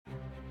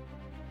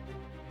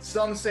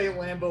Some say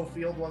Lambeau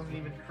Field wasn't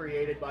even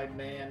created by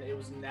man. It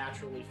was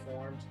naturally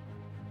formed.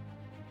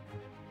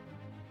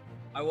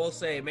 I will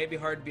say, it may be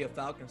hard to be a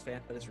Falcons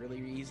fan, but it's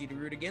really easy to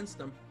root against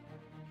them.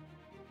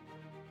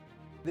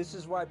 This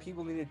is why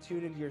people need to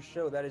tune into your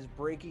show. That is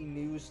breaking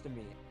news to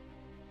me.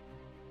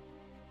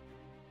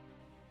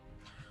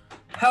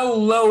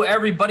 Hello,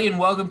 everybody, and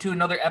welcome to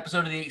another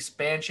episode of the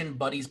Expansion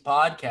Buddies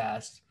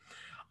podcast.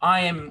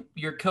 I am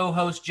your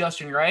co-host,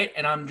 Justin Wright,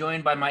 and I'm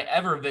joined by my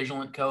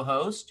ever-vigilant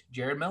co-host,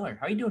 Jared Miller.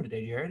 How are you doing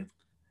today, Jared?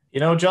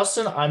 You know,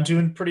 Justin, I'm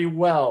doing pretty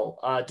well.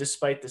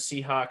 Despite the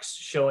Seahawks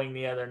showing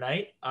the other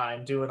night,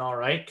 I'm doing all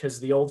right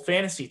because the old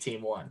fantasy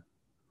team won.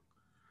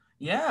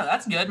 Yeah,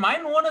 that's good.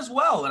 Mine won as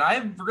well, and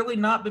I've really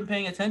not been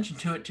paying attention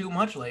to it too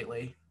much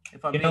lately,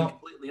 if I'm being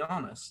completely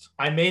honest.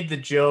 I made the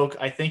joke,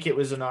 I think it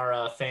was in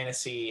our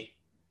fantasy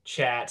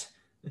chat,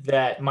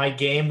 that my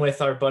game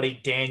with our buddy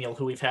Daniel,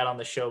 who we've had on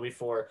the show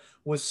before,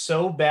 was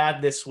so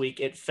bad this week,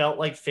 it felt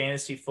like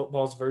fantasy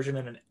football's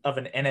version of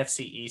an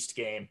NFC East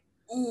game.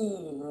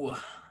 Ooh,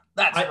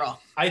 that's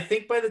rough. I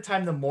think by the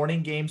time the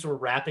morning games were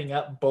wrapping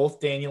up,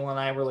 both Daniel and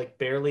I were like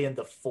barely in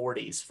the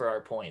 40s for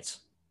our points.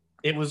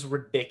 It was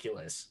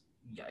ridiculous.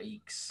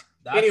 Yikes.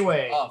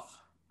 Anyway,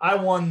 rough. I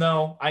won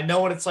though. I know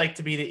what it's like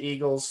to be the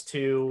Eagles,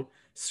 to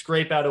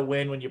scrape out a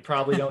win when you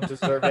probably don't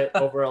deserve it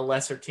over a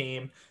lesser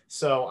team.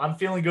 So I'm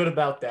feeling good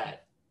about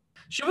that.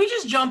 Should we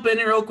just jump in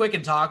real quick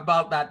and talk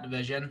about that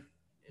division?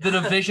 The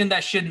division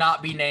that should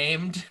not be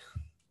named?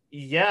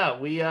 Yeah,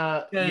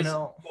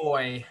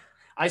 boy.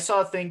 I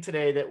saw a thing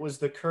today that was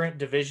the current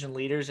division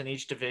leaders in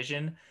each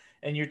division,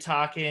 and you're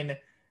talking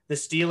the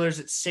Steelers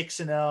at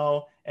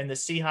 6-0 and the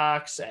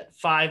Seahawks at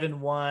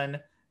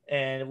 5-1,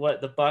 and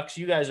what the Bucks,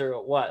 you guys are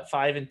at what,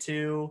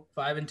 5-2?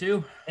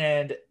 5-2.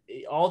 And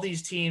all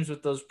these teams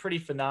with those pretty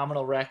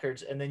phenomenal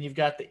records, and then you've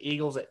got the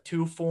Eagles at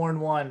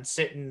 2-4-1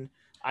 sitting,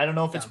 I don't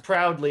know if it's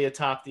proudly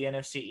atop the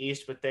NFC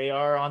East, but they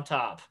are on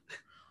top.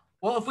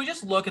 Well, if we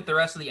just look at the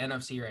rest of the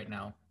NFC right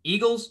now,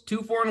 Eagles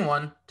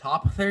 2-4-1,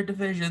 top of their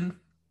division.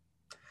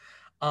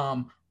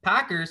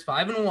 Packers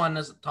 5-1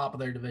 as the top of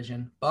their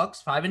division.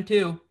 Bucks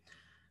 5-2.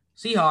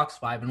 Seahawks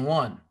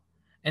 5-1.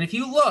 And if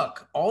you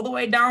look all the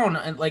way down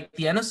at like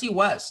the NFC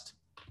West,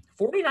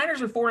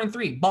 49ers are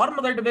 4-3, bottom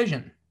of their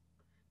division.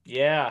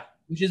 Yeah.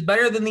 Which is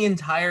better than the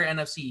entire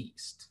NFC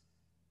East.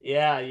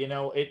 Yeah, you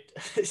know,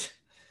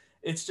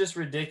 it's just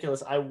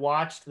ridiculous. I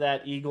watched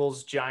that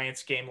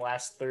Eagles-Giants game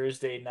last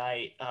Thursday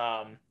night,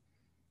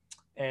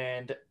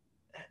 and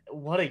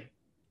what a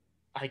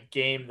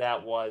game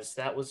that was.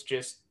 That was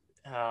just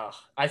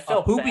I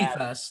felt a poopy bad.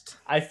 Fest.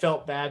 I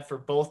felt bad for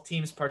both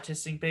teams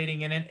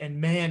participating in it, and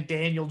man,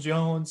 Daniel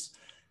Jones,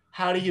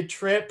 how do you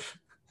trip?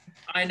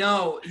 I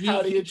know.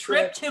 He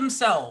tripped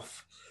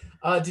himself.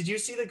 Did you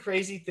see the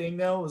crazy thing,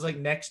 though? It was like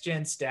Next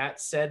Gen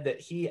Stats said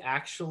that he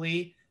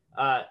actually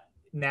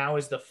now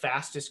is the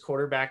fastest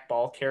quarterback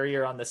ball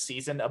carrier on the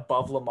season,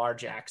 above Lamar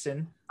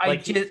Jackson. I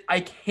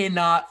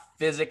cannot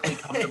physically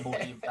come to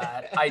believe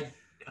that.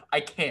 I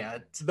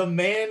can't. The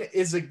man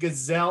is a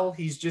gazelle.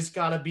 He's just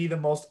got to be the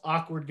most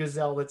awkward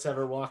gazelle that's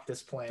ever walked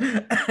this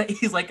planet.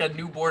 He's like a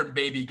newborn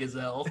baby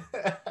gazelle.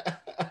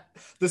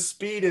 The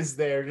speed is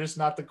there, just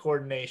not the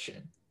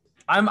coordination.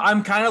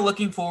 I'm kind of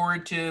looking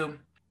forward to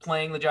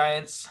playing the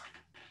Giants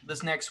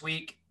this next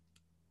week,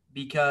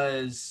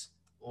 because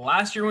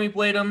last year when we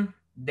played them,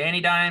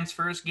 Danny Dimes'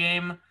 first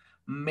game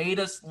made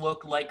us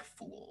look like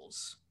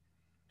fools.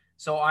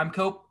 So I'm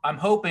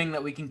hoping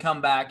that we can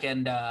come back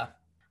and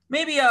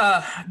maybe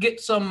get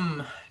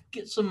some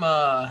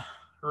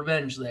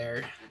revenge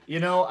there. You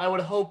know, I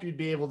would hope you'd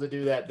be able to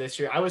do that this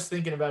year. I was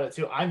thinking about it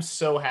too. I'm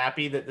so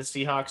happy that the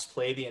Seahawks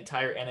play the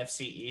entire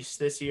NFC East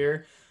this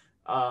year.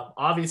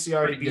 Obviously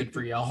already pretty good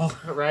for y'all,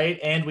 right?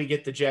 And we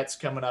get the Jets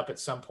coming up at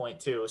some point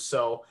too.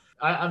 So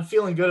I'm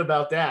feeling good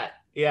about that.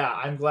 Yeah,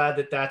 I'm glad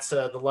that that's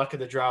the luck of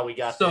the draw we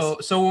got.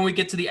 So when we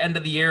get to the end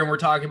of the year and we're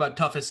talking about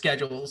toughest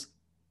schedules,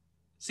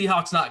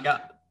 Seahawks not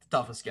got the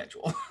toughest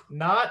schedule.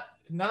 Not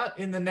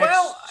in the next.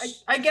 Well,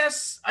 I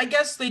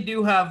guess they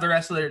do have the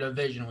rest of their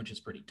division, which is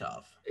pretty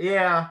tough.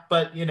 Yeah,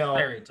 but you know,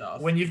 very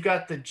tough. When you've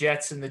got the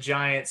Jets and the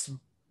Giants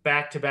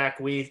back-to-back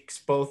weeks,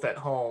 both at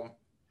home,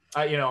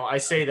 I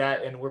say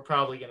that, and we're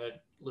probably gonna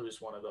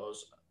lose one of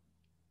those.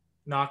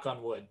 Knock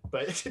on wood,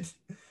 but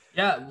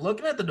yeah,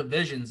 looking at the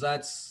divisions,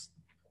 the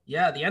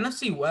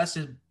NFC West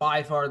is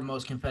by far the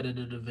most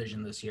competitive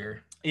division this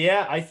year.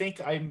 Yeah, I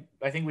think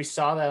we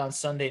saw that on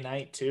Sunday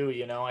night too.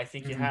 You know, I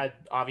think you had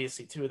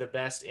obviously two of the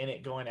best in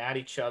it going at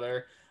each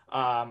other.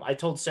 I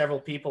told several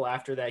people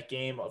after that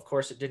game, of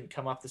course, it didn't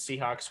come up the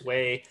Seahawks'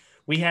 way.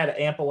 We had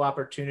ample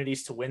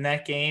opportunities to win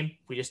that game.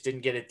 We just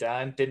didn't get it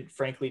done. Didn't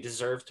frankly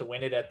deserve to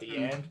win it at the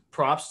end.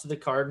 Props to the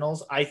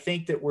Cardinals. I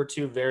think that we're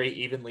two very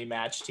evenly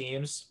matched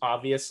teams,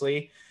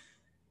 obviously.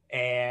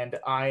 And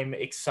I'm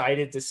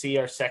excited to see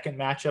our second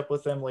matchup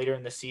with them later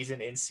in the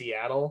season in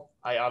Seattle.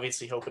 I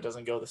obviously hope it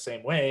doesn't go the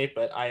same way,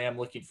 but I am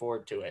looking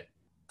forward to it.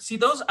 See,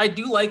 I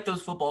do like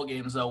those football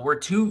games, though, where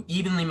two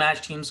evenly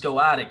matched teams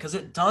go at it, because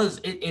it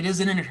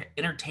is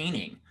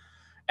entertaining.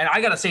 And I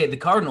gotta say, the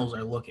Cardinals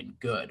are looking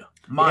good.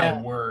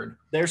 My word,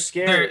 they're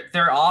scary.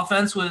 Their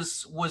offense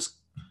was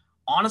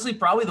honestly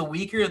probably the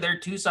weaker of their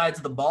two sides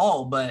of the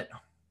ball, but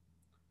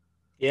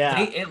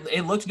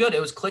it looked good. It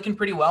was clicking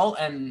pretty well,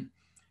 and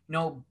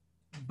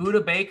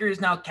Budda Baker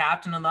is now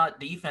captain of that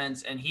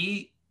defense, and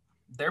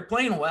they're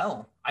playing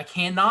well. I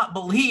cannot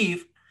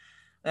believe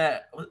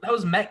that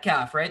was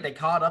Metcalf, right? They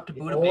caught up to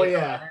Budda Baker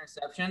on that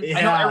interception. Yeah.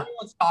 I know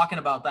everyone's talking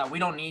about that. We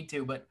don't need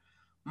to, but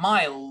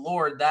my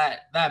Lord,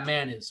 that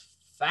man is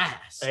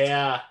fast.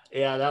 Yeah,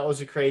 that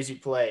was a crazy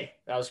play.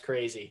 That was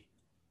crazy.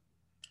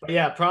 But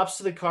yeah, props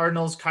to the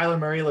Cardinals. Kyler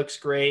Murray looks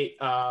great.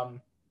 I've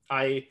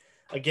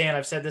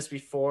said this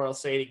before, I'll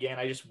say it again.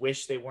 I just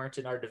wish they weren't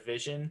in our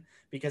division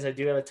because I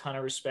do have a ton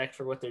of respect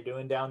for what they're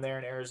doing down there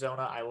in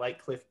Arizona. I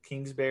like Kliff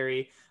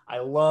Kingsbury. I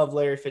love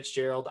Larry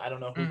Fitzgerald. I don't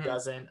know who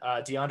doesn't.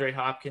 DeAndre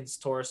Hopkins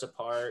tore us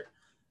apart.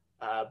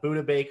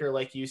 Budda Baker,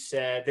 like you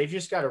said, they've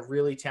just got a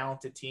really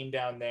talented team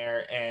down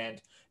there.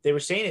 And they were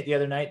saying it the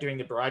other night during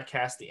the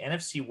broadcast, the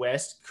NFC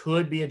West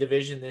could be a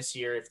division this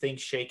year if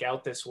things shake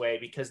out this way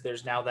because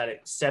there's now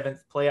that 7th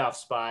playoff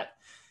spot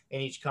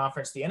in each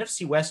conference. The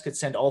NFC West could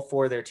send all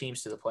 4 of their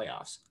teams to the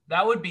playoffs.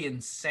 That would be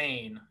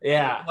insane.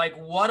 Yeah. Like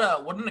what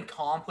an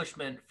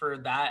accomplishment for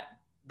that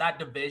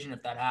division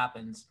if that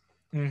happens.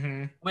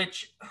 Mm-hmm.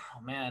 Which,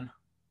 oh man,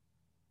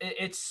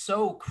 it's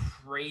so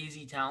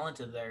crazy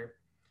talented there.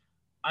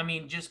 I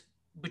mean, just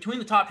between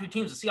the top 2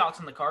 teams, the Seahawks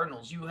and the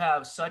Cardinals, you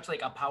have such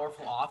like a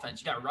powerful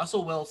offense. You got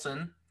Russell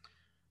Wilson,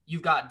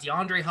 you've got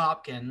DeAndre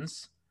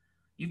Hopkins,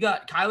 you've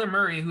got Kyler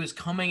Murray, who is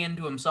coming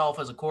into himself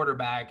as a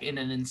quarterback in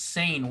an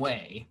insane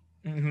way.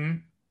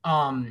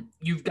 Mm-hmm.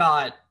 You've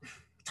got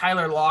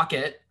Tyler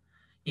Lockett,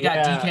 you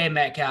got DK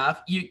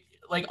Metcalf. You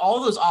like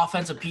all those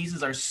offensive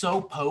pieces are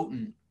so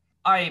potent.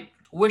 I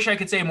wish I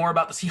could say more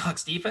about the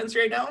Seahawks defense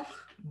right now,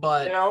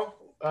 but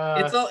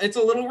it's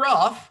a little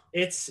rough.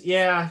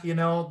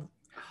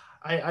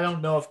 I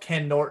don't know if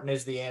Ken Norton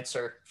is the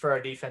answer for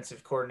our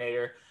defensive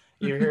coordinator.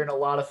 You're hearing a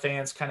lot of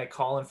fans kind of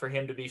calling for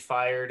him to be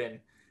fired and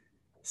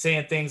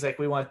saying things like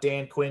we want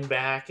Dan Quinn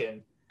back,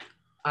 and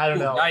I don't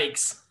know.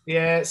 Yikes.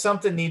 Yeah,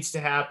 something needs to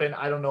happen.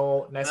 I don't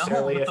know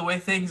necessarily. With the way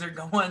things are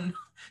going,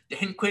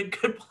 Dan Quinn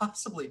could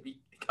possibly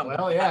become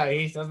back.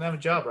 He doesn't have a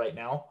job right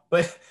now.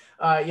 But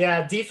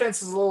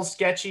defense is a little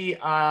sketchy.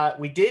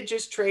 We did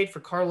just trade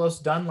for Carlos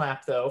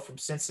Dunlap though from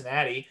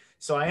Cincinnati.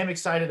 So I am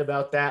excited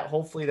about that.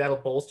 Hopefully that'll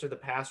bolster the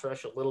pass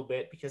rush a little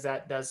bit because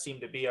that does seem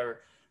to be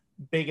our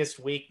biggest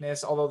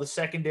weakness. Although the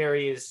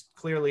secondary is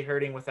clearly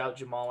hurting without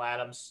Jamal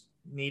Adams.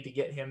 Need to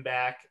get him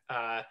back.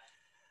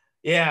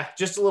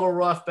 Just a little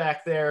rough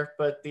back there,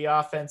 but the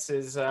offense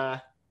is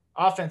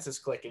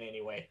clicking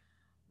anyway.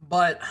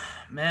 But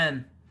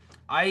man,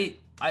 I've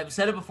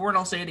said it before and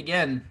I'll say it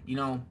again.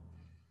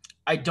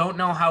 I don't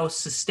know how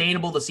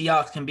sustainable the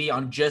Seahawks can be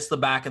on just the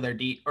back of their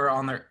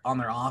on their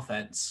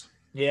offense.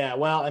 Yeah,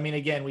 well, I mean,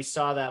 again, we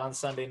saw that on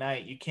Sunday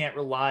night. You can't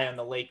rely on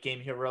the late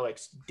game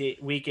heroics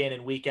week in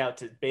and week out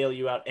to bail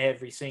you out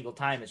every single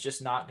time. It's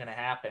just not going to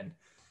happen.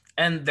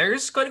 And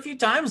there's quite a few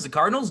times the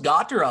Cardinals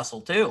got to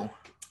Russell too.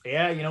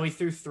 Yeah, he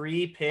threw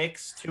 3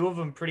 picks, 2 of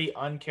them pretty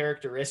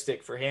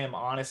uncharacteristic for him,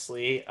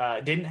 honestly.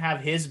 Didn't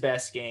have his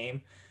best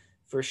game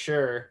for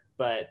sure,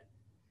 but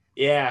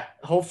yeah,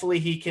 hopefully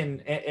he can,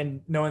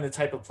 and knowing the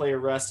type of player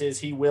Russ is,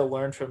 he will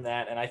learn from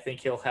that, and I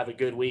think he'll have a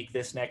good week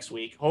this next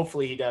week.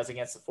 Hopefully he does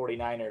against the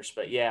 49ers,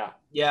 but yeah.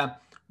 Yeah,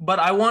 but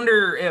I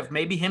wonder if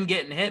maybe him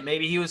getting hit,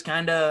 maybe he was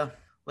kind of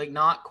like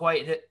not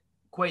quite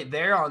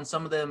there on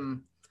some of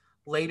them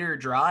later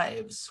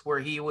drives where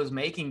he was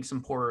making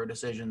some poorer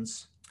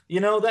decisions.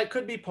 That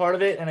could be part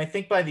of it, and I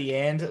think by the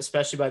end,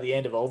 especially by the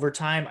end of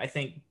overtime, I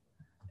think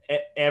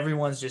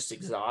everyone's just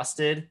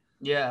exhausted.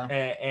 Yeah.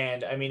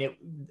 And I mean,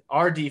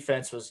 our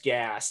defense was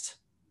gassed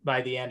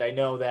by the end. I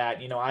know that,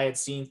 I had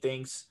seen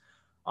things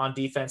on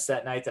defense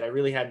that night that I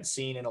really hadn't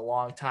seen in a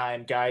long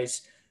time.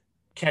 Guys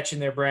catching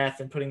their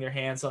breath and putting their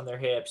hands on their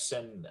hips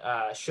and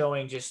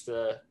showing just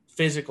the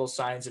physical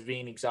signs of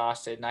being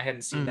exhausted. And I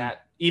hadn't seen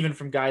that even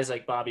from guys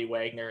like Bobby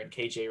Wagner and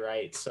KJ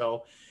Wright.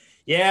 So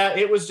yeah,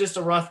 it was just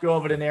a rough go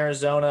of it in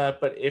Arizona.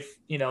 But if,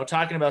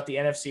 talking about the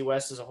NFC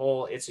West as a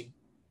whole, it's a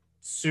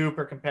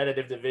super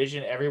competitive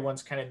division.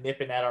 Everyone's kind of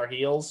nipping at our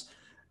heels.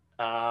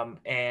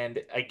 And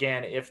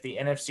again, if the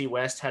NFC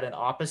West had an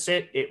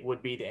opposite, it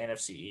would be the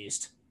NFC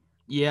East.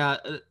 Yeah.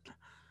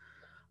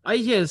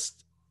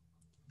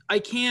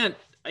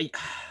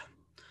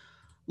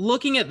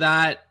 Looking at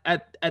that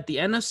at the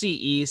NFC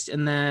East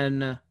and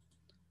then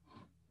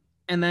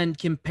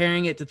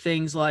comparing it to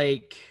things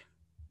like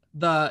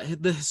the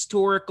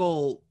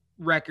historical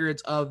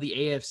records of the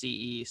AFC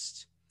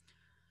East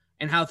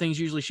and how things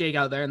usually shake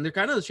out there. And they're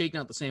kind of shaking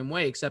out the same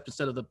way, except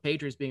instead of the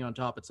Patriots being on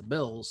top, it's the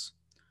Bills,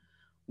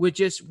 which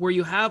is where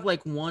you have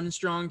like one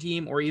strong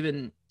team, or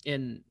even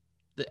in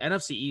the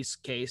NFC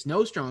East case,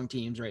 no strong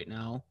teams right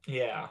now.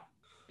 Yeah.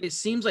 It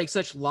seems like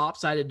such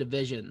lopsided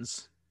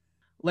divisions.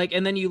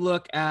 And then you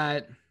look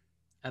at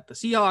the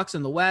Seahawks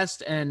in the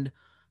West and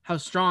how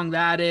strong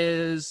that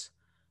is.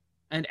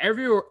 And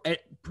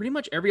pretty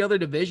much every other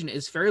division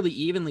is fairly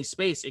evenly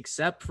spaced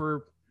except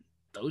for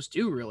those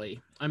two,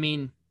 really. I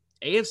mean,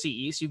 AFC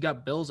East, you've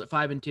got Bills at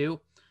 5-2,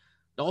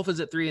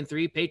 Dolphins at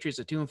 3-3, Patriots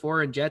at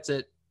 2-4, and Jets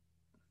at,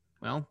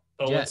 well,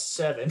 Jets.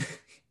 7.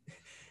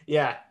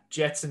 Yeah,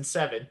 Jets and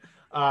 7.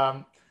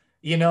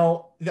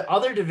 The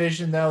other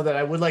division, though, that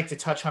I would like to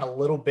touch on a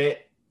little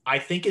bit, I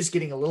think is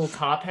getting a little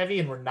top heavy,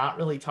 and we're not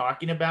really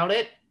talking about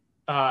it,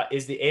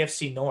 is the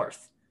AFC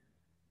North.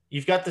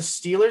 You've got the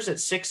Steelers at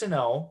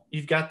 6-0.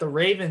 You've got the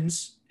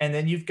Ravens, and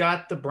then you've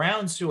got the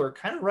Browns, who are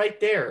kind of right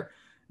there.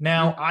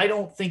 Now, I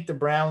don't think the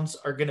Browns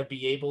are going to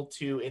be able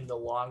to, in the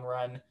long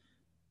run,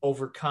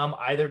 overcome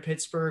either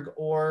Pittsburgh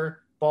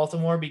or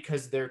Baltimore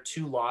because their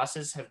 2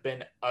 losses have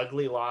been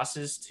ugly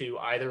losses to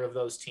either of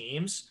those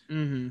teams.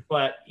 Mm-hmm.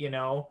 But,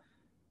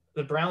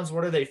 the Browns,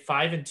 what are they,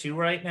 5-2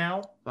 right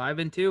now?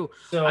 5-2.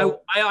 So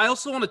I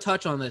also want to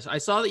touch on this. I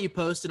saw that you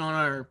posted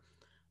on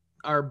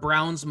our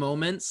Browns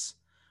moments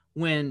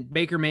when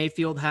Baker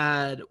Mayfield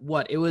had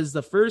it was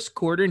the first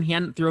quarter and he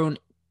hadn't thrown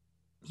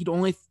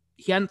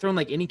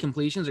like any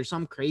completions or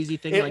some crazy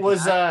thing. It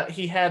was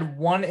he had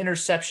 1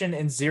 interception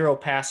and 0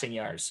 passing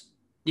yards.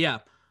 Yeah.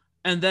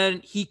 And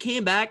then he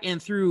came back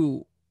and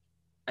threw,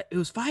 it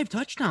was 5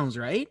 touchdowns,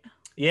 right?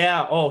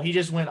 Yeah. Oh, he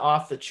just went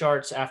off the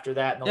charts after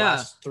that in the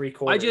last 3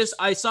 quarters.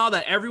 I saw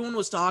that everyone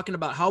was talking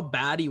about how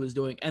bad he was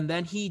doing, and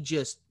then he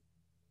just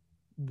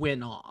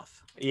went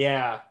off.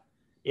 Yeah.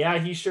 Yeah,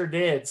 he sure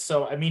did.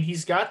 So, I mean,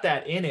 he's got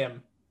that in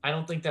him. I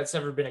don't think that's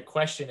ever been a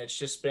question. It's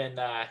just been,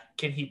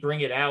 can he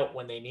bring it out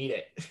when they need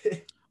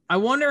it? I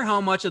wonder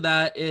how much of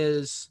that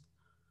is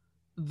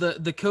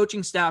the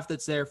coaching staff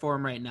that's there for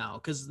him right now,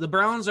 because the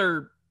Browns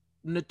are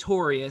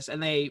notorious,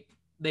 and they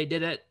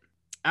did it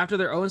after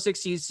their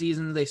 0-6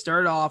 season. They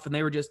started off and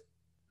they were just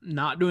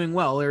not doing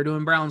well. They were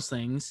doing Browns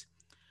things.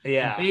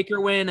 Yeah. And Baker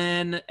went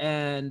in,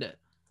 and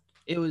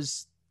it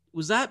was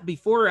that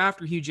before or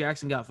after Hugh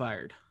Jackson got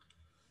fired?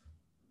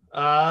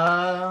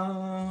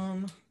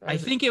 I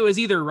think it was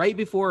either right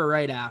before or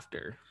right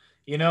after.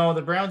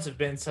 The Browns have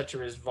been such a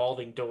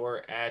revolving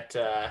door at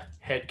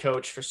head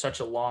coach for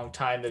such a long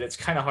time that it's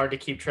kind of hard to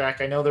keep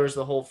track. I know there was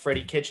the whole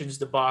Freddie Kitchens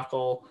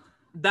debacle.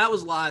 That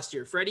was last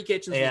year. Freddie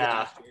Kitchens was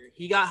last year.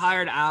 He got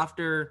hired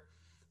after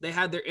they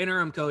had their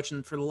interim coach,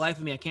 and for the life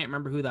of me, I can't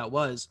remember who that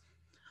was.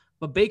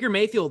 But Baker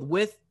Mayfield,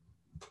 with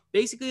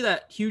basically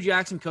that Hugh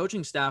Jackson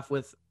coaching staff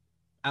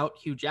without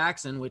Hugh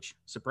Jackson, which,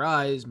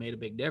 surprise, made a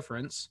big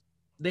difference.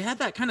 They had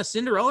that kind of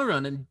Cinderella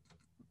run, and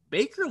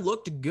Baker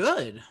looked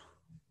good.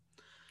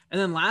 And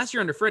then last year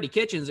under Freddie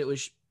Kitchens, it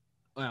was,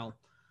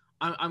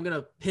 I'm going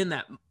to pin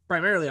that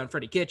primarily on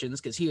Freddie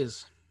Kitchens because he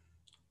is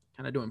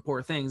kind of doing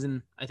poor things.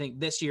 And I think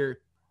this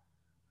year,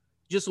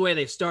 just the way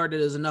they've started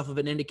is enough of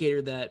an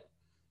indicator that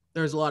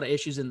there's a lot of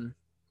issues in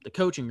the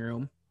coaching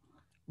room.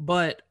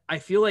 But I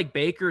feel like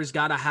Baker's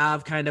got to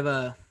have kind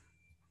of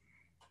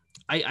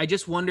I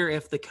just wonder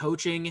if the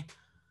coaching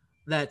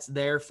that's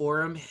there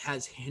for him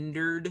has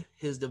hindered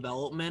his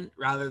development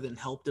rather than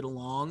helped it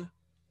along.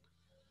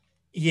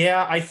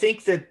 Yeah, I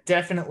think that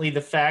definitely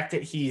the fact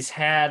that he's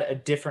had a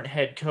different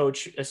head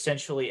coach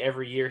essentially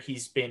every year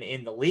he's been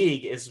in the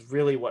league is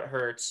really what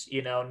hurts.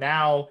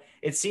 Now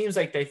it seems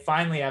like they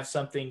finally have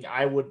something,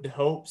 I would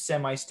hope,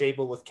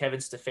 semi-stable with Kevin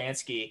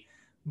Stefanski.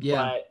 Yeah.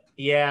 But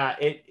yeah,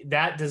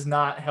 that does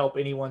not help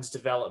anyone's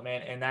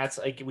development. And that's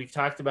like, we've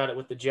talked about it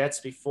with the Jets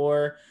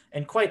before.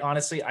 And quite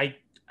honestly, I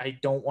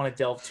don't want to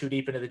delve too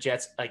deep into the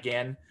Jets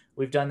again.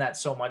 We've done that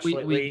so much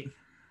lately.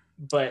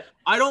 But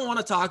I don't want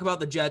to talk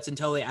about the Jets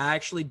until they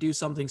actually do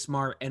something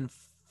smart and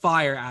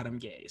fire Adam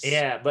Gase.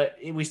 Yeah, but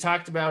we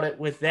talked about it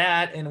with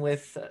that and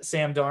with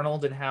Sam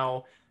Darnold and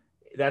how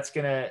that's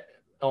going to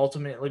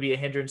ultimately be a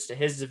hindrance to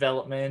his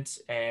development.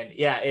 And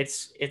yeah,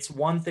 it's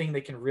one thing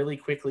that can really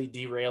quickly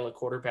derail a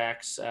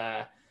quarterback's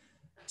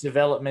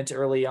development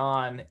early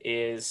on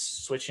is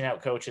switching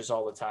out coaches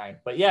all the time.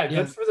 But yeah,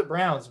 good for the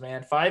Browns,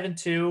 man.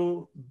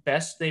 5-2,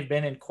 best they've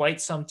been in quite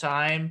some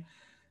time.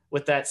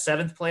 With that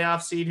 7th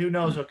playoff seed, who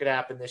knows what could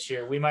happen this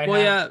year? We might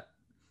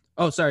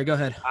Oh, sorry, go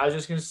ahead. I was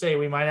just going to say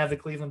we might have the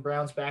Cleveland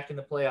Browns back in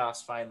the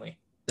playoffs finally.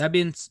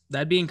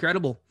 That'd be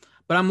incredible.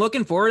 But I'm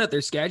looking forward at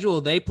their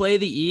schedule. They play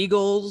the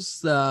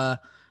Eagles, the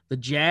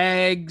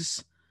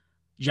Jags,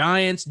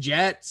 Giants,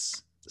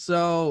 Jets.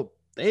 So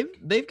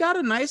they've got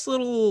a nice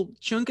little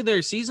chunk of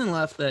their season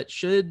left that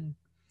should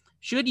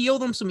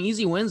yield them some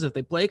easy wins if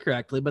they play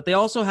correctly. But they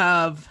also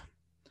have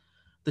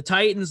the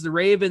Titans, the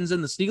Ravens,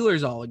 and the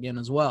Steelers all again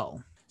as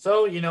well.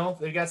 So,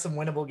 they've got some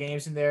winnable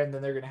games in there, and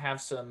then they're going to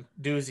have some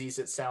doozies,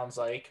 it sounds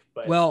like.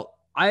 But well,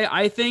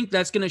 I think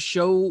that's going to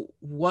show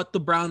what the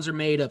Browns are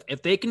made of.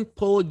 If they can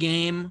pull a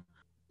game,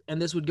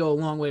 and this would go a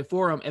long way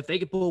for them, if they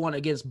could pull one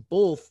against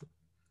both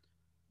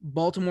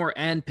Baltimore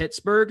and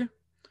Pittsburgh,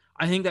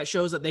 I think that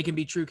shows that they can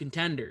be true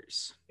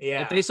contenders.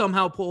 Yeah. If they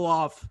somehow pull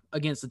off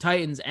against the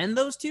Titans and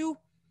those two,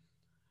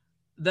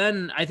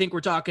 then I think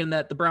we're talking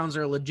that the Browns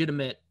are a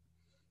legitimate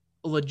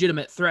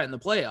threat in the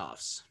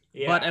playoffs.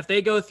 Yeah. But if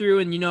they go through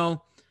and,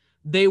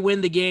 they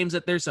win the games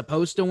that they're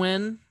supposed to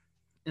win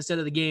instead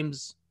of the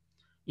games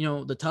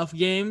the tough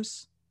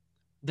games,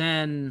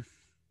 then,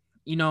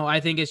 I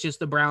think it's just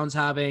the Browns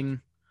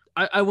having,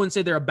 I wouldn't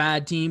say they're a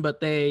bad team, but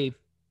they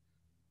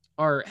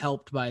are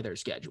helped by their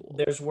schedule.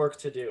 There's work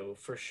to do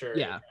for sure.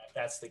 Yeah. If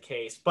that's the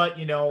case. But,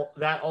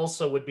 that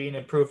also would be an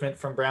improvement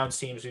from Browns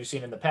teams we've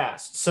seen in the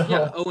past. So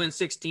Yeah,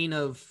 0-16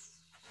 of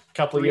a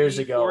couple years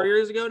ago. 4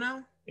 years ago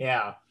now?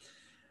 Yeah.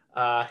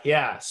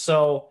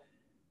 So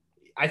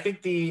I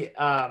think the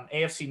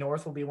AFC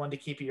North will be one to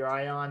keep your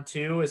eye on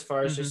too, as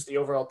far as just the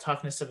overall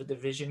toughness of a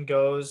division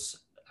goes.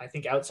 I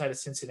think outside of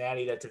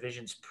Cincinnati, that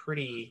division's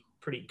pretty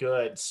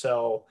good.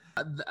 So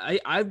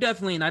I've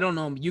definitely, and I don't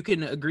know, you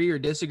can agree or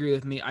disagree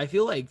with me. I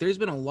feel like there's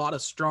been a lot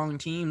of strong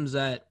teams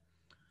that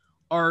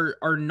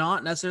are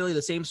not necessarily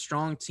the same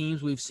strong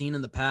teams we've seen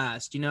in the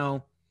past.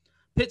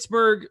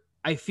 Pittsburgh,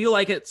 I feel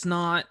like it's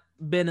not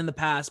been in the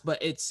past, but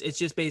it's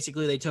just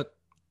basically they took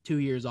 2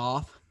 years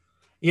off.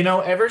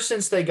 Ever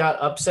since they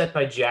got upset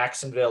by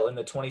Jacksonville in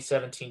the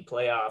 2017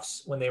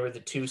 playoffs when they were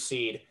the 2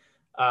 seed,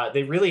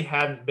 they really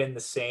haven't been the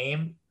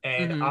same.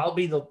 And I'll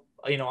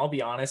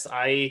be honest,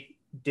 I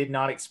did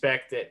not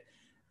expect that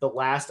the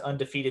last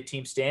undefeated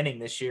team standing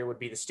this year would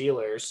be the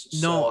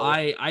Steelers. No,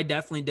 I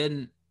definitely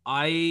didn't.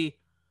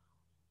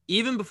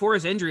 Even before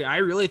his injury, I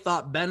really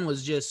thought Ben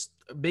was just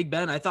Big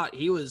Ben. I thought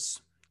he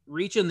was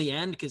reaching the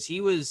end because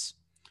he was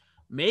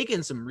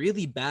making some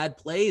really bad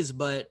plays,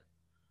 but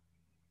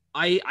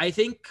I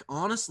think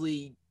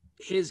honestly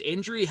his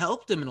injury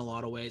helped him in a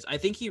lot of ways. I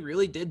think he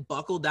really did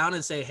buckle down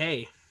and say,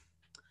 hey,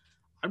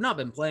 I've not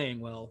been playing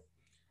well.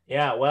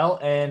 Yeah, well,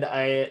 and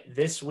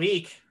this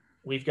week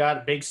we've got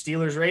a big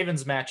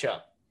Steelers-Ravens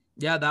matchup.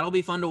 Yeah, that'll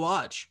be fun to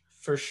watch.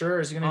 For sure.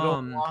 It's going to go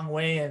a long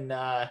way in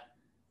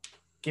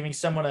giving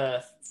someone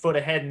a foot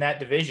ahead in that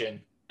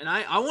division. And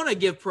I want to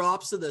give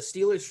props to the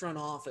Steelers front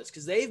office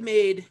because they've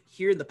made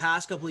here in the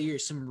past couple of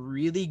years some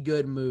really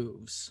good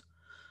moves.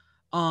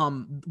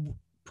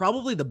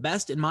 Probably the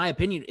best, in my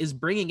opinion, is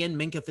bringing in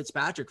Minkah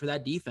Fitzpatrick for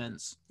that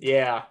defense.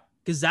 Yeah.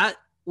 Because that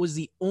was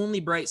the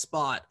only bright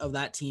spot of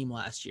that team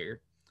last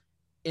year.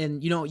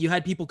 And, you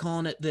had people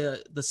calling it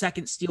the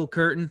second steel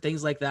curtain,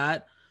 things like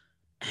that.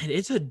 And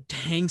it's a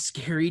dang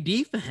scary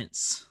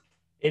defense.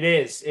 It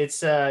is.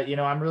 It's,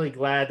 I'm really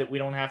glad that we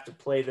don't have to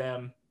play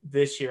them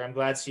this year. I'm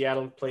glad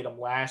Seattle played them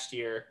last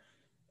year.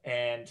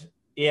 And,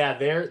 yeah,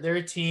 they're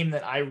a team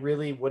that I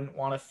really wouldn't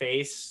want to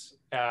face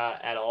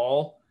at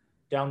all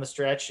down the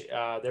stretch.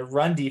 Their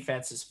run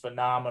defense is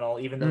phenomenal.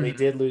 Even though they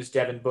did lose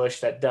Devin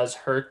Bush, that does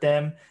hurt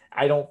them.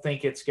 I don't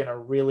think it's going to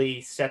really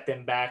set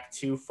them back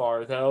too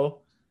far, though.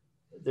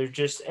 They're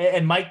just –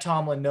 and Mike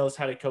Tomlin knows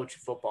how to coach a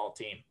football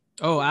team.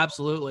 Oh,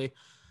 absolutely.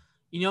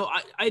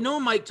 I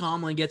know Mike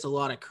Tomlin gets a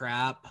lot of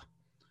crap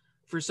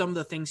for some of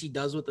the things he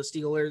does with the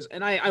Steelers,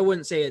 and I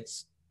wouldn't say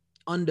it's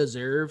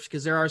undeserved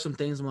because there are some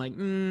things I'm like,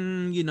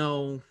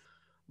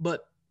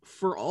 but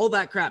for all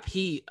that crap,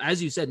 he,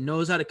 as you said,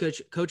 knows how to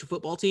coach a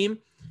football team.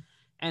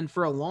 And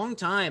for a long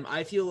time,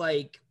 I feel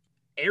like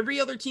every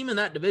other team in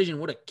that division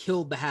would have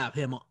killed to have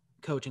him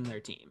coaching their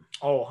team.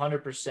 Oh,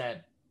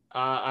 100%.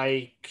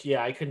 I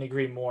couldn't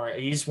agree more.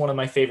 He's one of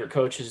my favorite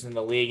coaches in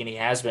the league, and he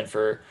has been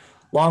for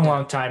a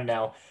long time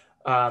now.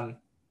 But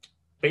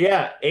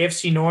yeah,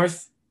 AFC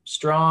North,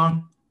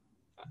 strong.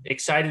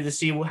 Excited to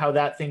see how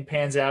that thing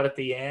pans out at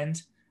the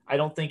end. I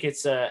don't think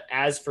it's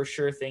as for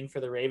sure thing for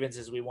the Ravens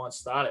as we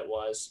once thought it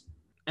was.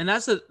 And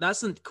that's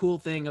the cool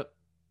thing,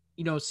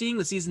 seeing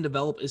the season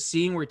develop is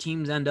seeing where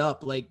teams end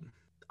up. Like,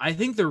 I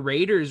think the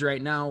Raiders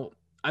right now,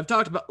 I've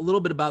talked about a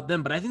little bit about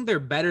them, but I think they're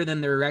better than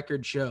their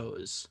record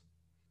shows.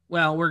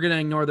 Well, we're going to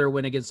ignore their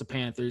win against the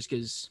Panthers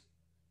because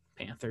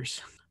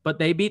Panthers. But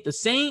they beat the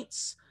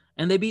Saints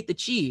and they beat the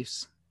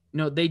Chiefs.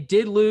 They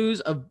did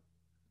lose a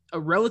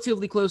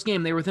relatively close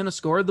game. They were within a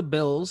score of the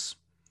Bills,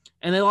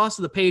 and they lost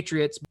to the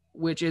Patriots,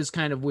 which is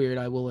kind of weird,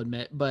 I will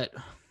admit. But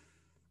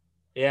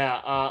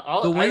yeah,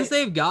 the wins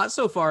they've got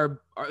so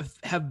far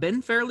have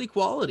been fairly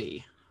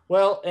quality.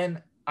 Well,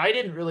 and I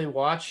didn't really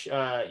watch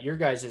your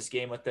guys'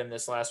 game with them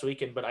this last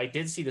weekend, but I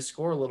did see the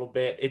score a little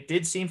bit. It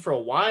did seem for a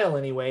while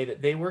anyway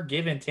that they were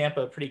giving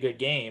Tampa a pretty good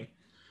game.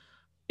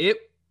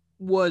 It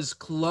was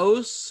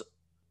close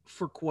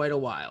for quite a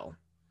while.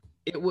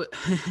 It was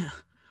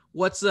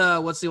what's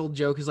the old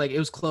joke is like it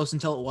was close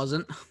until it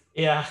wasn't.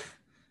 Yeah.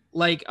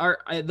 Like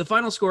the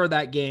final score of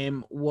that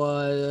game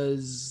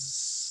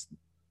was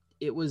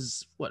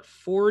what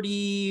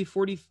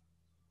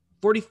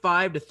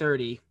 45 to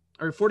 30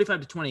 or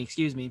 45 to 20,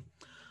 excuse me.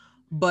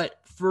 But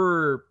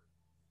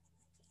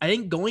I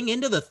think going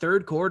into the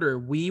third quarter,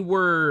 we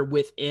were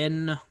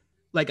within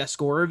like a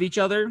score of each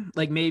other,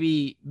 like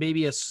maybe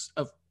a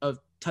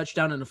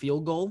touchdown and a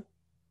field goal.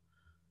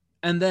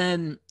 And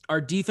then our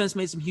defense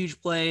made some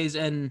huge plays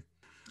and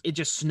it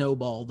just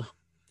snowballed.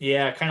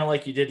 Yeah, kind of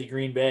like you did to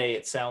Green Bay,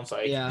 it sounds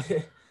like. Yeah.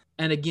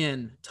 And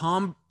again,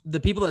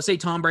 the people that say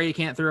Tom Brady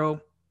can't throw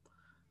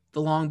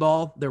the long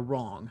ball, they're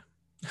wrong.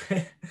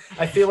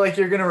 I feel like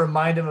you're going to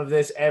remind him of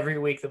this every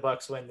week the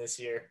Bucs win this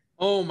year.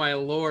 Oh, my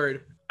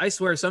Lord. I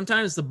swear,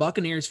 sometimes the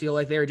Buccaneers feel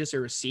like they're just a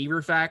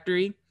receiver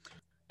factory.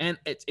 And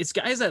it's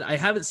guys that I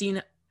haven't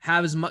seen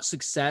have as much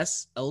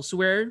success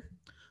elsewhere.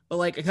 But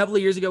like a couple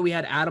of years ago, we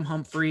had Adam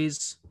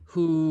Humphries,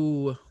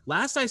 who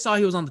last I saw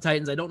he was on the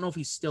Titans. I don't know if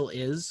he still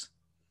is,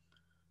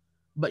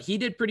 but he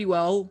did pretty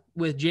well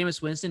with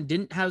Jameis Winston.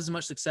 Didn't have as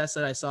much success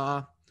that I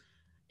saw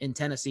in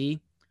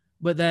Tennessee.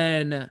 But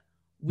then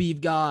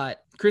we've got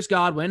Chris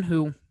Godwin,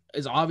 who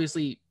is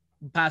obviously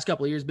the past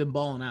couple of years been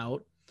balling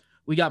out.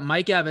 We got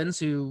Mike Evans,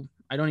 who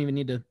I don't even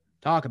need to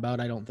talk about,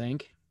 I don't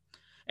think.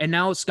 And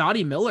now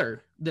Scotty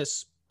Miller,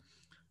 this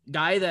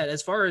guy that,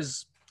 as far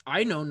as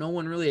I know, no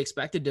one really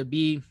expected to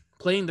be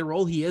playing the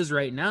role he is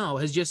right now,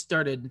 has just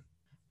started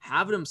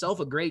having himself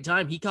a great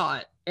time. He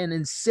caught an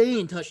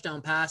insane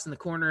touchdown pass in the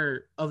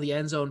corner of the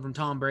end zone from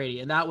Tom Brady.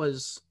 And that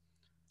was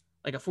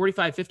like a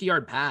 45,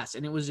 50-yard pass.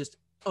 And it was just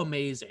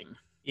amazing.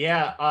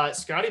 Yeah,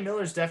 Scotty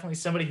Miller is definitely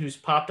somebody who's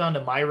popped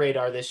onto my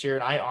radar this year,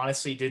 and I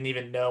honestly didn't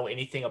even know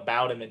anything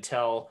about him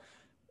until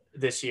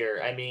this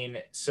year. I mean,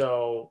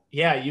 so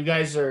yeah, you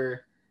guys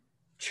are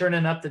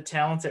churning up the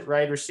talent at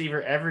wide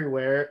receiver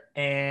everywhere,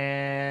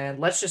 and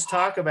let's just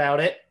talk about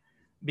it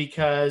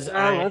because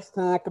let's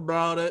talk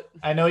about it.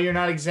 I know you're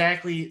not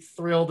exactly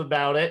thrilled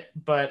about it,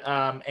 but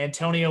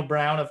Antonio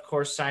Brown, of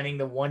course, signing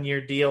the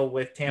 1-year deal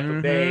with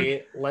Tampa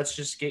Bay. Let's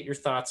just get your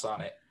thoughts on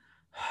it.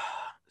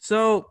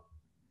 So,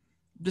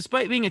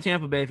 despite being a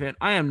Tampa Bay fan,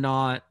 I am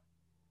not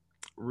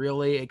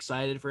really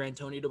excited for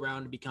Antonio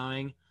Brown to be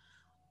coming.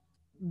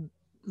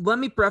 Let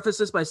me preface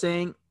this by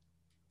saying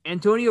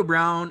Antonio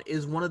Brown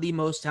is one of the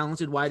most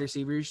talented wide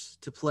receivers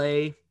to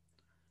play,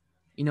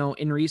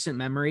 in recent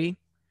memory.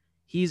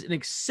 He's an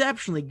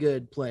exceptionally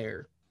good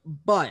player,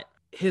 but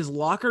his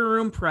locker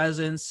room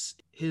presence,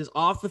 his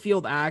off the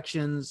field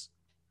actions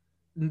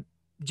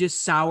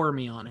just sour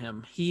me on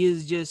him. He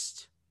is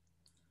just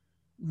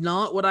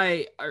not what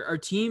our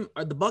team,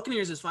 the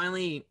Buccaneers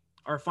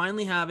are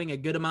finally having a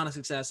good amount of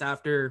success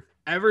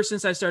ever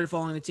since I started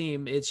following the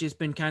team. It's just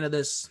been kind of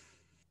this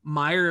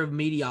mire of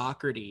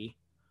mediocrity.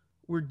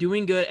 We're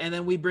doing good. And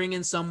then we bring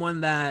in someone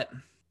that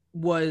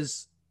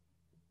was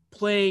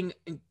playing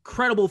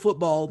incredible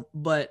football,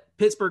 but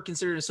Pittsburgh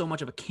considered it so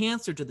much of a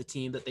cancer to the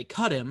team that they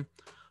cut him,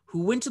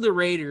 who went to the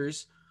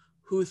Raiders,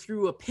 who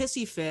threw a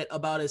pissy fit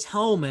about his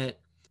helmet.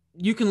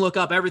 You can look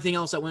up everything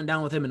else that went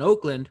down with him in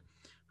Oakland,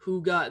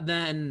 who got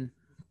then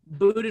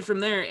booted from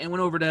there and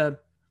went over to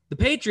the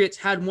Patriots,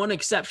 had one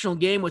exceptional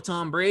game with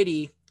Tom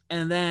Brady,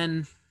 and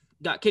then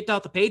got kicked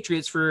out the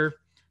Patriots for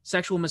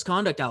sexual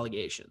misconduct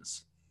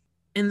allegations.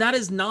 And that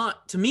is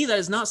not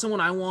someone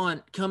I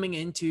want coming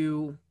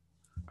into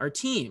our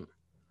team.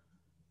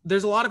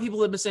 There's a lot of people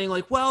that have been saying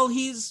like, well,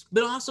 he's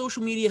been off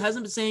social media,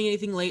 hasn't been saying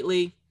anything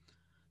lately.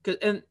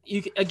 And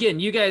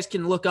you guys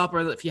can look up,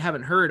 or if you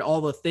haven't heard, all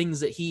the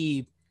things that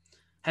he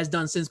has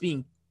done since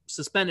being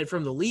suspended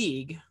from the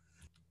league.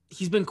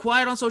 He's been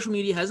quiet on social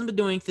media, hasn't been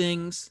doing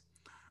things.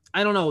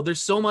 I don't know.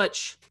 There's so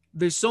much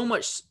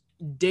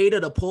data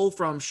to pull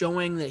from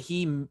showing that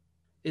he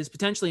is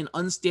potentially an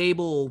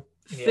unstable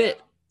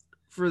fit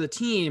for the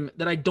team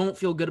that I don't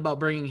feel good about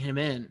bringing him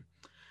in.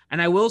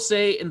 And I will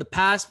say in the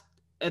past,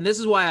 and this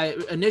is why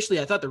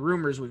I thought the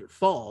rumors were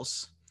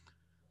false,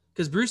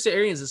 because Bruce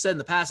Arians has said in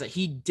the past that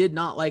he did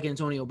not like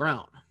Antonio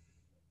Brown.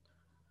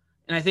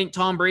 And I think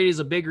Tom Brady is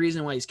a big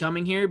reason why he's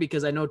coming here,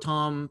 because I know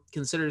Tom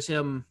considers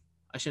him,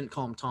 I shouldn't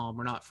call him Tom,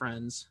 we're not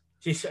friends.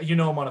 You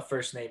know him on a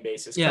first name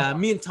basis. Yeah,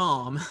 me and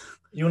Tom.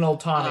 You and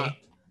old Tommy.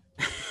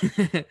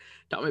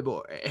 Tommy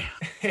boy.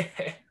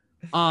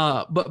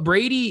 But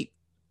Brady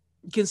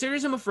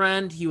considers him a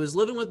friend. He was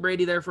living with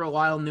Brady there for a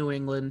while in New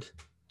England.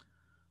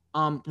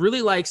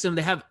 Really likes him.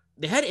 They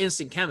had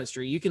instant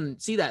chemistry. You can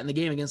see that in the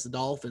game against the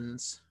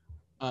Dolphins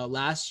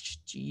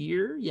last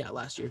year. Yeah,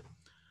 last year.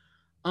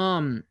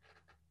 And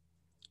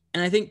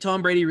I think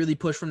Tom Brady really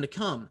pushed for him to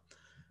come.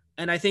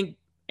 And I think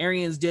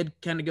Arians did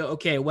kind of go,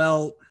 okay,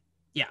 well,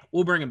 yeah,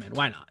 we'll bring him in.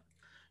 Why not?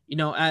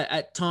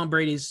 At Tom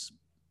Brady's,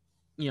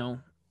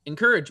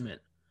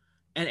 encouragement.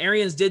 And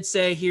Arians did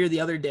say here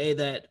the other day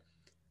that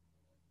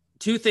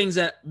two things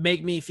that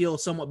make me feel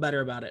somewhat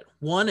better about it.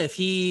 One, if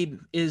he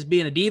is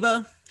being a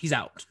diva, he's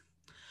out.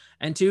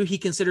 And two, he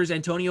considers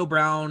Antonio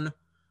Brown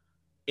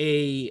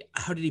a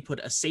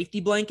safety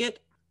blanket.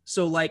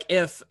 So like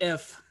if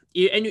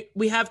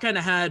we have kind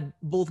of had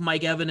both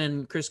Mike Evans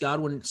and Chris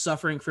Godwin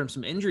suffering from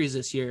some injuries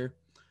this year.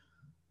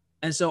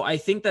 And so I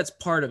think that's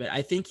part of it.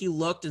 I think he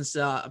looked and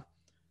saw,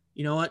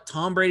 you know what,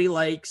 Tom Brady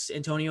likes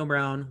Antonio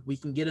Brown. We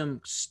can get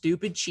him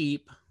stupid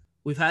cheap.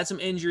 We've had some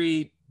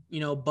injury,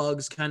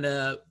 bugs kind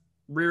of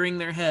rearing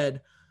their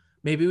head.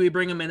 Maybe we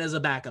bring him in as a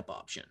backup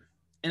option.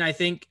 And I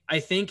think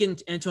in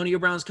Antonio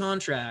Brown's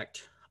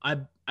contract,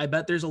 I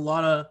bet there's a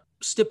lot of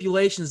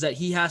stipulations that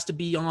he has to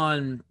be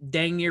on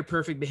dang near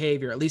perfect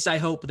behavior. At least I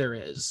hope there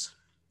is.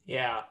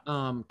 Yeah.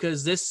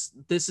 Because this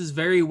is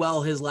very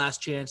well his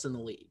last chance in the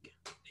league.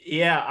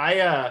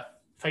 Yeah,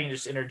 if I can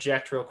just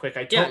interject real quick.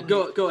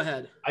 Go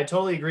ahead. I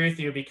totally agree with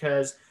you,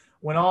 because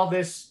when all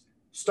this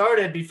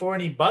started, before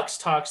any Bucks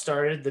talk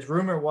started, the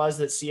rumor was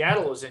that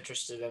Seattle was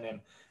interested in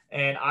him.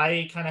 And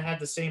I kind of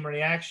had the same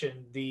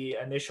reaction, the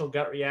initial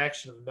gut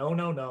reaction of no,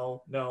 no,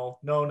 no, no,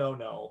 no, no,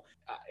 no.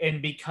 And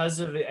because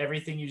of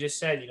everything you just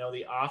said,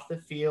 the off the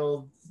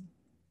field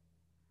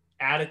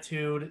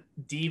attitude,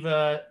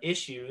 diva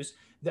issues,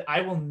 that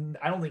I don't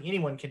think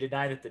anyone can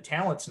deny that the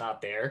talent's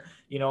not there.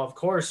 Of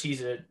course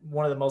he's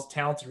one of the most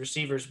talented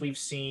receivers we've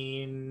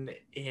seen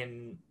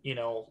in,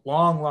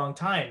 long, long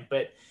time,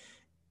 but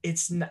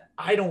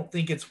I don't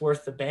think it's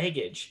worth the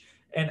baggage.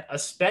 And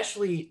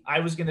especially,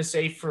 I was going to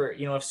say for,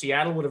 if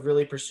Seattle would have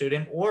really pursued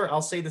him, or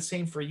I'll say the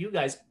same for you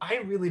guys, I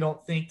really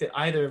don't think that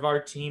either of our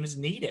teams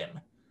need him.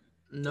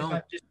 If No.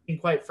 I'm just being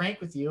quite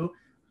frank with you,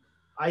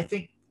 I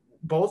think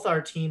both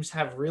our teams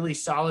have really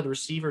solid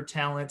receiver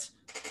talent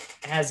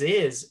as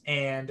is.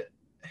 And,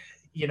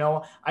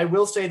 I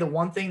will say the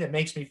one thing that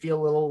makes me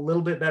feel a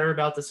little bit better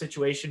about the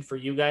situation for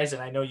you guys,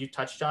 and I know you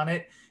touched on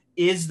it,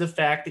 is the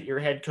fact that your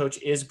head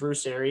coach is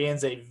Bruce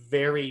Arians, a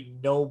very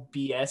no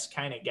BS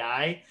kind of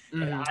guy.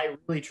 Mhm. And I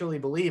really, truly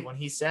believe when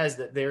he says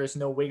that there is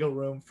no wiggle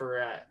room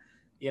for,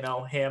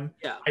 him.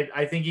 Yeah.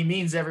 I think he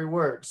means every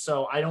word.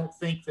 So I don't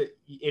think that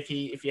if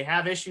you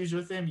have issues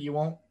with him, you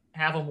won't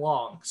have him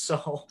long.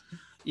 So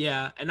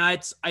Yeah, and I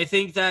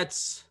think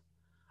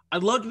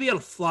I'd love to be able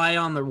to fly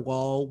on the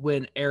wall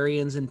when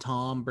Arians and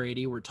Tom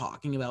Brady were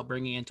talking about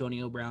bringing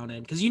Antonio Brown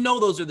in, because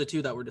those are the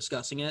two that were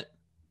discussing it,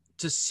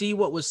 to see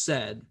what was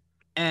said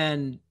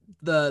and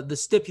the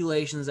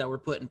stipulations that were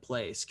put in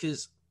place.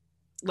 Because,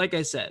 like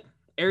I said,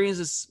 Arians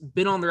has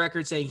been on the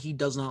record saying he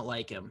does not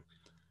like him,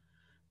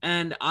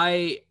 and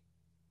I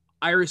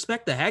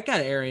respect the heck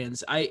out of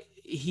Arians.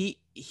 He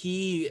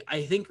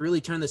I think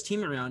really turned this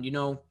team around.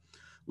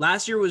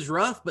 Last year was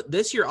rough, but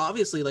this year,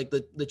 obviously, like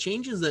the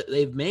changes that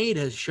they've made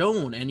has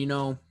shown.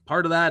 And,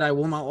 part of that, I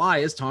will not lie,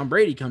 is Tom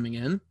Brady coming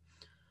in.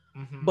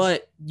 Mhm.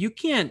 But you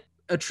can't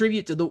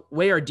attribute to the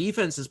way our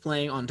defense is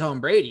playing on Tom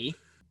Brady.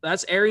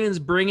 That's Arians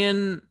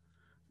bringing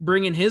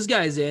his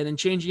guys in and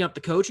changing up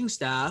the coaching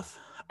staff,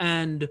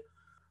 and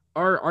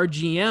our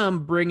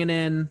GM bringing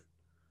in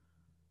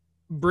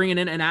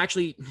and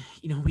actually,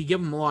 we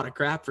give him a lot of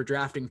crap for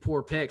drafting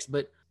poor picks,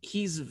 but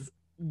he's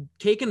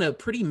taken a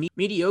pretty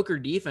mediocre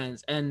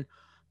defense and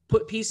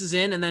put pieces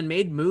in and then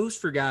made moves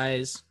for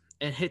guys,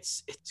 and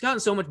it's gotten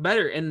so much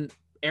better. And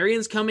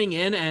Arians coming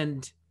in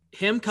and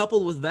him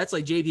coupled with vets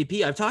like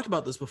JPP, I've talked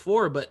about this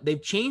before, but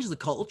they've changed the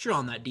culture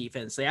on that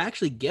defense. They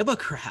actually give a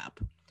crap.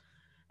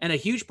 And a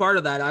huge part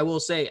of that, I will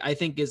say, I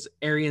think, is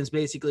Arians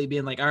basically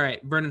being like, all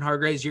right, Vernon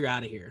Hargreaves, you're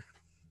out of here.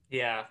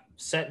 Yeah,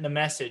 setting a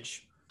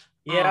message.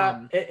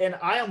 Yeah, and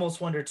I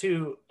almost wonder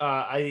too,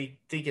 I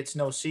think it's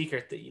no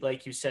secret that,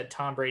 like you said,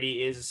 Tom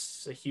Brady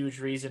is a huge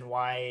reason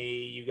why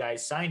you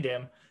guys signed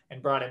him and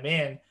brought him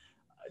in.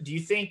 Do you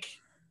think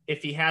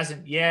if he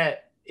hasn't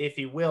yet, if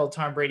he will,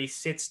 Tom Brady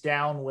sits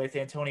down with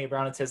Antonio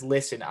Brown and says,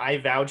 listen, I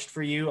vouched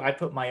for you. I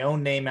put my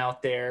own name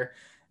out there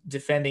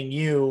defending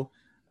you,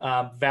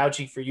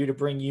 vouching for you to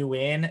bring you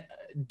in.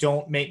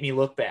 Don't make me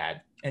look bad,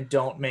 and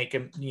don't make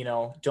him,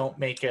 don't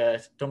make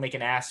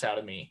an ass out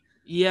of me.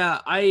 Yeah,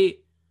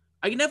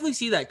 I can definitely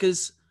see that,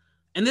 because,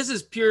 and this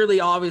is purely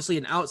obviously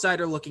an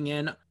outsider looking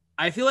in,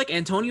 I feel like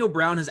Antonio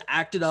Brown has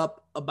acted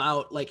up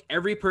about like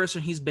every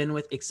person he's been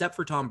with except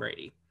for Tom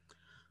Brady.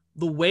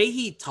 The way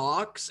he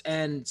talks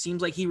and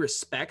seems like he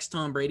respects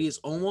Tom Brady is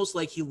almost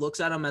like he looks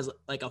at him as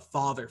like a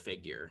father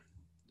figure.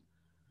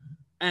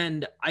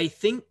 And I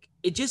think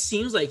it just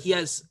seems like he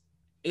has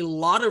a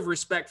lot of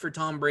respect for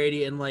Tom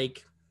Brady, and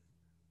like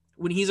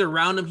when he's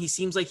around him, he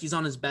seems like he's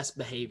on his best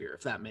behavior,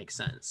 if that makes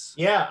sense.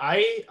 Yeah,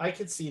 I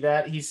could see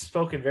that. He's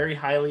spoken very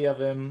highly of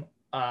him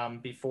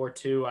before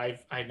too.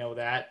 I know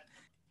that.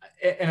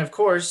 And of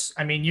course,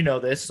 I mean,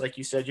 this, like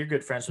you said, you're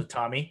good friends with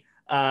Tommy.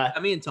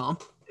 Me and Tom.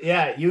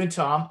 Yeah, you and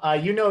Tom.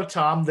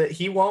 Tom, that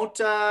he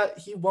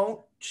won't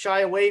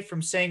shy away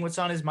from saying what's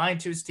on his mind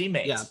to his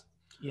teammates.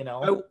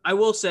 Yeah. I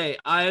will say,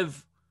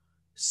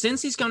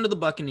 since he's come to the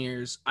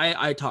Buccaneers,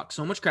 I talked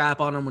so much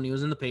crap on him when he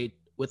was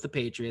with the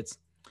Patriots.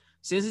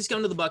 Since he's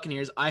come to the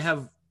Buccaneers, I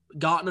have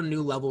gotten a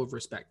new level of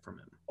respect from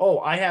him. Oh,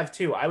 I have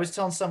too. I was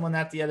telling someone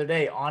that the other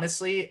day.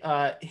 Honestly,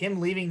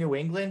 him leaving New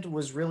England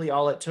was really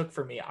all it took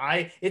for me.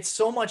 It's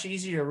so much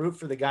easier to root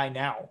for the guy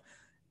now.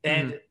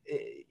 And,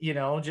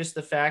 just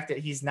the fact that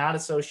he's not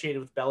associated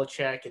with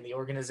Belichick and the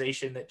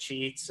organization that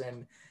cheats,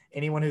 and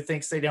anyone who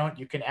thinks they don't,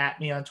 you can @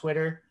 me on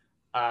Twitter.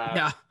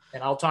 Yeah.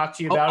 And I'll talk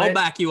to you about it. I'll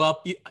back you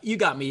up. You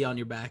got me on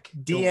your back.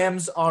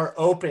 DMs are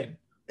open.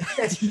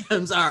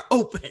 DMs are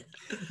open.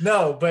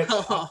 No, but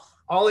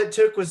all it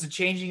took was the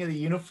changing of the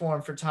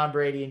uniform for Tom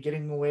Brady and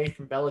getting away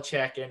from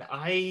Belichick. And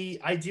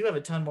I do have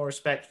a ton more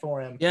respect for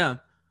him. Yeah.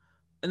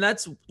 And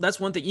that's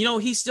one thing.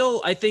 He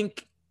still, I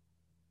think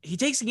he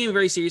takes the game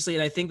very seriously.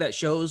 And I think that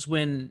shows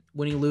when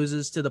he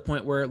loses to the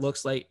point where it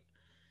looks like,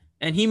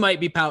 and he might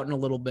be pouting a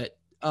little bit.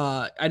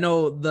 I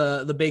know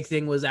the big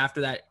thing was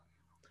after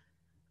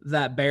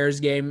that Bears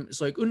game. It's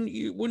like,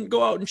 you wouldn't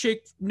go out and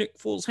shake Nick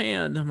Foles'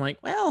 hand. I'm like,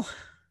 well,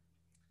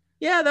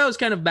 yeah, that was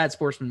kind of a bad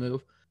sportsman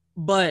move.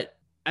 But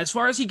as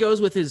far as he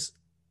goes with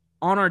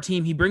on our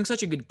team, he brings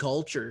such a good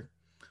culture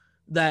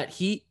that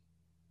he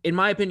in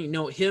my opinion,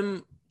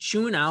 him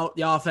chewing out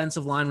the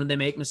offensive line when they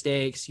make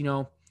mistakes,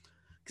 because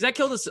that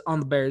killed us on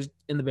the Bears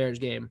in the Bears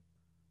game.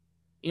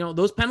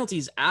 Those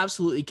penalties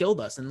absolutely killed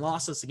us and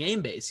lost us the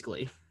game,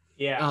 basically.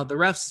 Yeah. The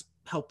refs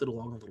helped it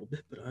along a little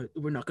bit, but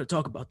we're not going to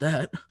talk about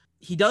that.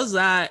 He does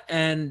that,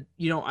 and,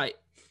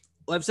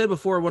 I've said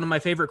before, one of my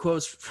favorite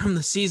quotes from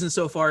the season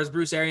so far is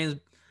Bruce Arians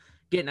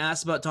getting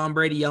asked about Tom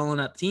Brady yelling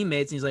at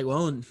teammates, and he's like,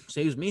 well, it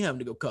saves me having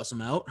to go cuss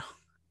him out.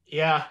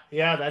 Yeah,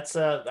 that's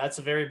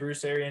a very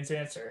Bruce Arians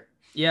answer.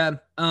 Yeah.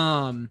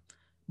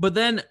 But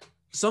then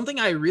something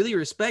I really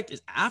respect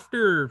is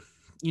after,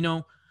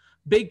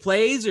 big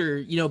plays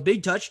or,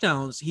 big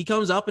touchdowns, he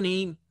comes up and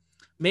he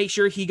makes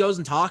sure he goes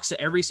and talks to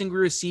every single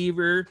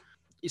receiver,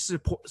 he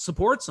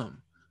supports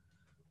them.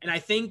 And I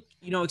think,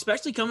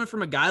 especially coming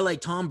from a guy like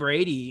Tom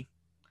Brady,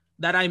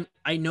 that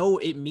I know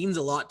it means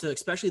a lot to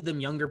especially them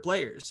younger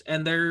players.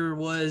 And there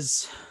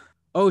was,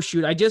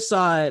 I just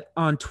saw it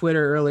on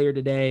Twitter earlier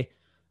today.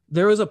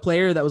 There was a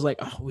player that was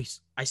like,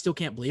 I still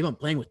can't believe I'm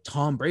playing with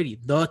Tom Brady,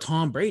 the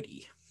Tom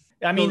Brady.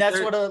 I mean, that's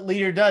what a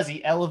leader does.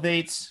 He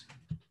elevates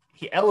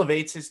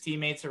his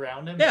teammates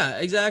around him. Yeah,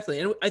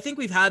 exactly. And I think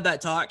we've had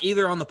that talk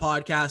either on the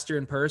podcast or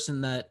in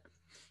person that,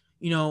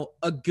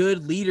 a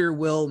good leader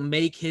will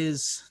make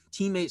his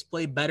teammates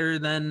play better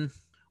than,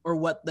 or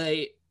what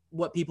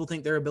people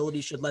think their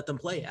ability should let them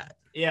play at.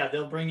 Yeah,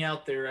 they'll bring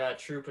out their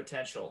true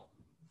potential.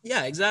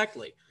 Yeah,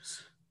 exactly.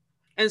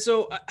 And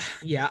so,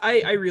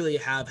 I really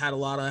have had a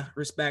lot of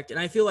respect. And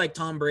I feel like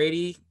Tom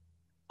Brady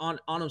on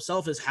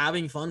himself is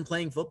having fun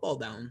playing football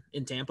down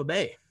in Tampa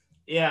Bay.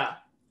 Yeah,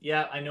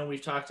 I know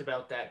we've talked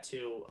about that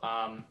too.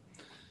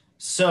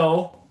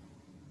 So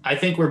I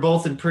think we're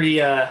both in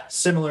pretty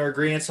similar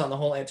agreements on the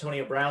whole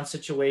Antonio Brown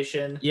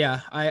situation.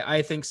 Yeah,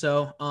 I think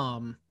so.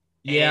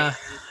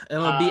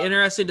 It'll be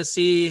interesting to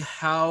see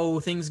how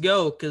things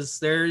go because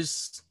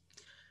there's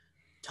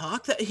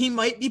talk that he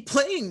might be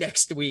playing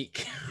next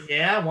week.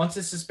 Yeah, once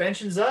his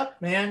suspension's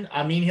up, man.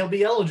 I mean, he'll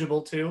be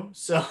eligible too.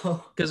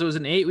 So because it was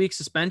an 8-week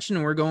suspension,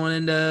 and we're going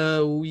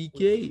into week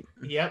 8.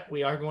 Yep,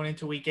 we are going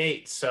into week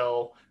 8.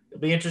 So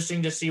it'll be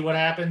interesting to see what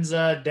happens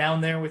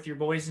down there with your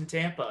boys in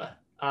Tampa.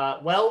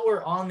 Well,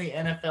 we're on the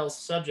NFL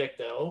subject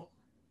though.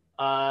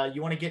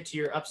 You want to get to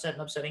your upset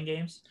and upsetting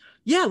games?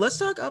 Yeah, let's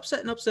talk upset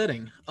and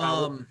upsetting.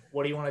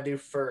 What do you want to do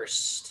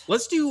first?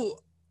 Let's do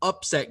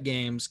upset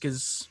games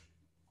because.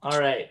 All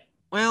right.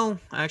 Well,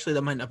 actually,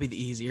 that might not be the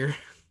easier.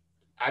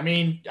 I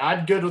mean,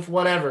 I'm good with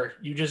whatever.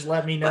 You just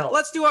let me know.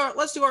 Let's do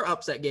our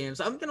upset games.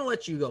 I'm gonna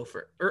let you go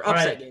for or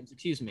upset games.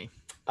 Excuse me.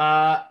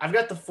 I've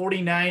got the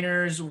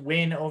 49ers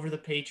win over the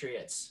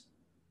Patriots.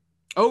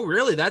 Oh,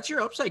 really? That's your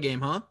upset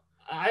game, huh?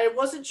 I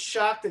wasn't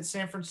shocked that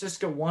San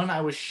Francisco won.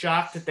 I was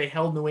shocked that they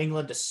held New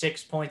England to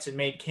 6 points and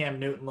made Cam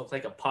Newton look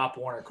like a Pop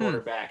Warner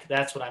quarterback.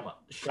 That's what I'm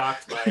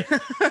shocked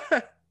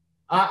by.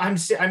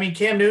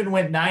 Cam Newton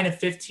went 9 of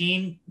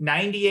 15,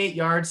 98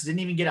 yards, didn't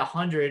even get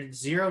 100,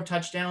 0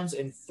 touchdowns,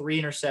 and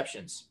 3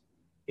 interceptions.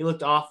 He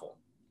looked awful.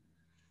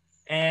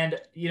 And,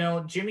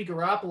 Jimmy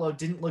Garoppolo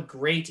didn't look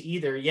great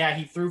either. Yeah,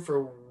 he threw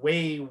for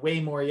way, way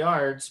more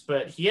yards,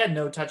 but he had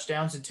no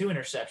touchdowns and 2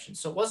 interceptions.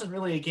 So it wasn't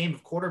really a game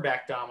of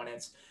quarterback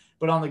dominance.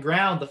 But on the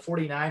ground, the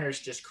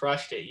 49ers just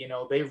crushed it.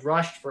 They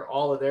rushed for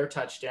all of their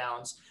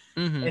touchdowns.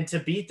 Mm-hmm. And to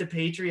beat the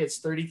Patriots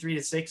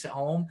 33-6 at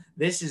home,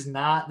 this is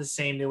not the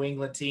same New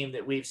England team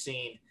that we've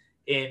seen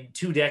in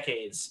 2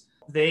 decades.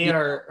 They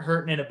are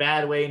hurting in a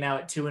bad way now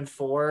at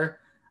 2-4.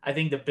 I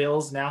think the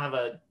Bills now have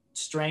a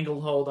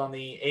stranglehold on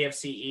the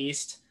AFC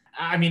East.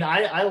 I mean,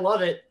 I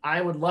love it.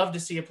 I would love to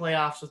see a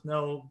playoffs with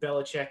no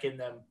Belichick in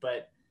them,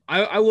 but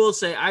I will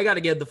say I got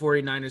to give the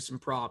 49ers some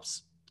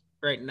props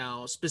right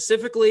now.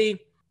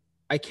 Specifically,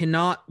 I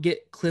cannot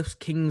get Kliff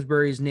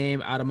Kingsbury's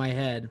name out of my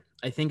head.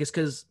 I think it's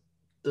because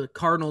the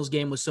Cardinals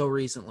game was so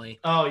recently.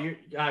 Oh, you're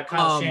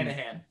Kyle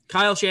Shanahan.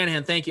 Kyle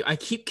Shanahan, thank you. I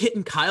keep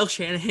getting Kyle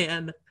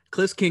Shanahan,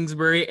 Kliff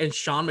Kingsbury, and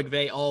Sean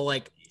McVay all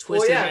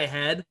twisted in my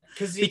head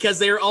because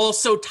they're all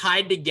so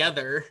tied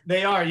together.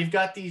 They are. You've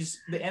got the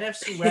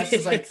NFC West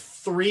is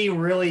 3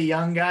 really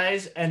young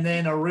guys and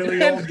then a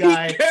really old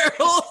guy.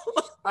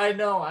 I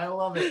know. I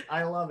love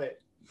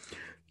it.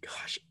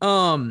 Gosh.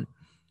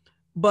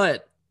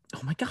 But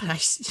oh my God, I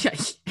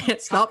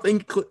can't stop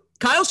thinking.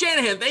 Kyle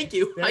Shanahan, thank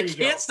you. I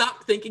can't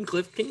stop thinking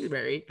Kliff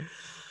Kingsbury.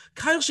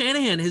 Kyle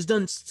Shanahan has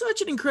done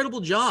such an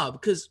incredible job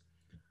because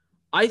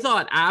I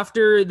thought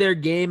after their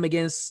game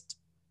against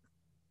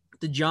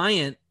the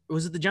Giants,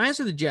 was it the Giants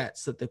or the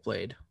Jets that they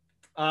played?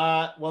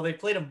 Well, they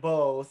played them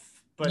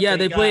both. But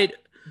they played.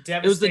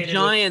 It was the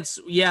Giants,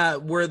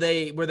 where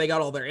they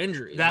got all their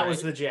injuries. That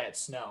was the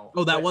Jets. No.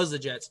 Oh, that was the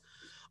Jets.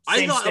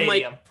 I thought stadium.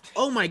 I'm like,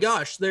 oh my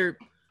gosh, they're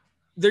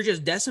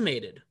just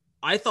decimated.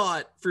 I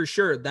thought for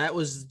sure that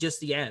was just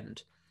the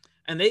end.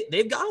 And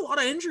they've got a lot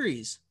of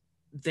injuries.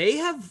 They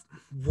have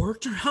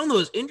worked around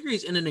those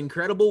injuries in an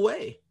incredible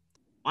way.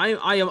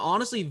 I am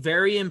honestly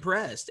very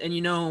impressed.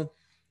 And,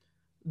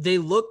 they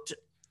looked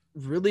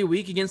really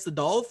weak against the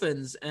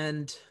Dolphins.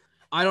 And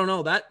I don't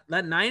know, that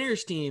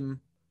Niners team,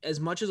 as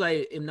much as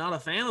I am not a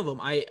fan of them,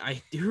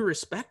 I do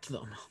respect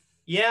them.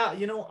 Yeah,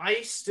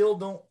 I still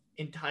don't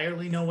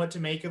entirely know what to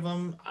make of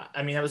them.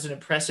 I mean, that was an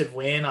impressive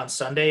win on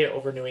Sunday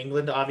over New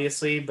England,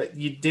 obviously, but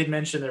you did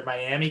mention their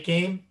Miami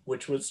game,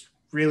 which was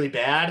really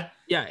bad.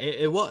 Yeah,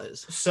 it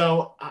was.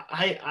 So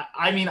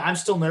I mean, I'm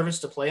still nervous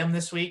to play them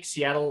this week.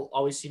 Seattle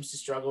always seems to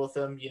struggle with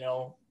them,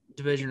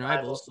 Division big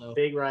rivals. So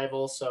big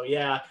rival. So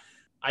yeah,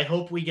 I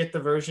hope we get the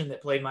version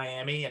that played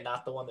Miami and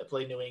not the one that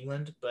played New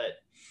England. But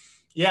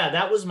yeah,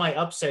 that was my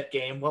upset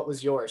game. What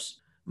was yours?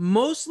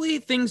 mostly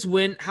things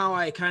went how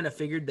I kind of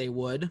figured they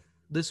would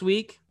this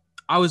week.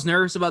 I was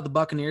nervous about the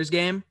Buccaneers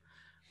game.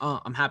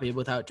 I'm happy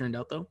with how it turned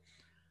out though.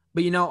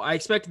 But I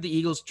expected the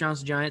Eagles to trounce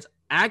the Giants.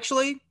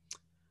 Actually,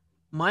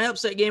 my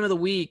upset game of the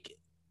week,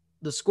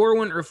 the score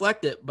wouldn't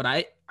reflect it, but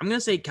I'm gonna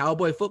say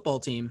Cowboy football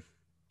team,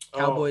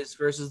 Cowboys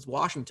versus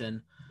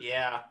Washington.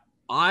 Yeah,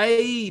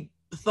 I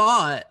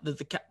thought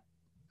that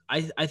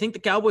I think the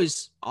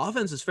Cowboys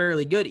offense is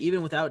fairly good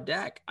even without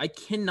Dak. I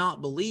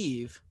cannot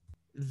believe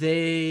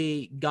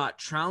they got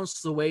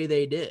trounced the way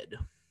they did.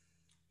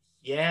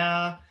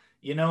 yeah.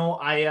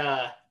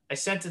 I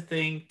sent a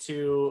thing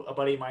to a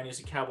buddy of mine who's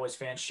a Cowboys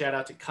fan. Shout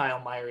out to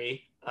Kyle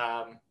Myrie.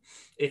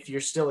 If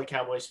you're still a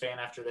Cowboys fan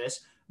after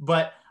this,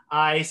 but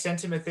I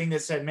sent him a thing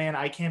that said, "Man,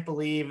 I can't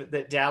believe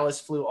that Dallas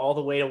flew all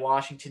the way to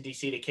Washington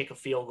D.C. to kick a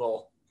field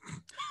goal."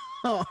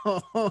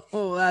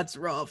 Oh, that's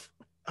rough.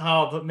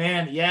 Oh, but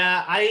man,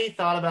 yeah, I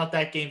thought about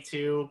that game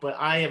too. But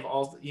I have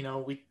all,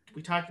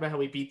 we talked about how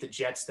we beat the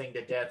Jets thing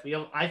to death.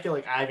 I feel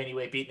like I've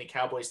anyway beaten the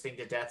Cowboys thing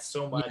to death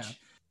so much. Yeah.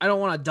 I don't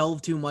want to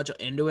delve too much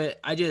into it.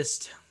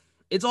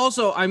 It's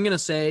also, I'm going to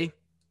say,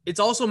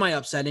 it's also my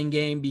upsetting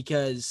game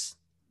because,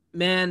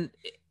 man,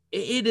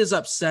 it is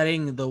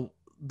upsetting the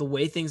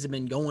way things have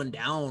been going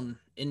down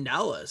in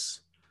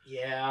Dallas.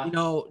 Yeah.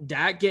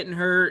 Dak getting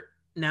hurt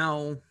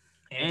now,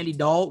 Andy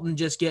Dalton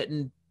just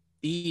getting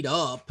beat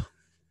up.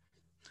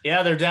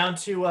 Yeah, they're down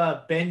to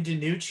Ben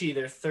DiNucci,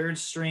 their third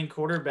string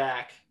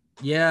quarterback.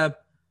 Yeah.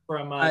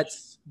 From and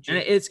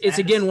it's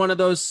again one of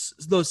those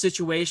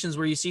situations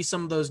where you see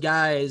some of those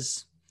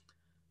guys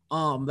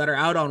that are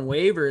out on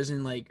waivers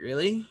and like,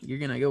 really, you're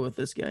gonna go with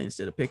this guy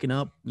instead of picking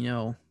up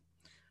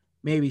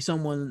maybe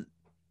someone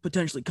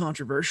potentially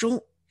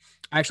controversial.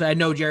 Actually, I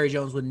know Jerry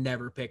Jones would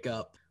never pick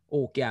up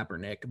old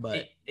Kaepernick,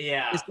 but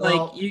yeah, it's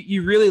like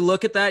you really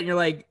look at that and you're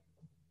like,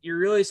 you're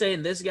really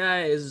saying this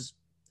guy is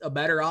a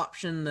better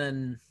option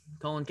than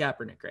Colin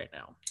Kaepernick right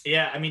now.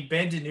 Yeah, I mean,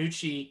 Ben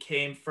DiNucci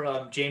came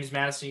from James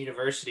Madison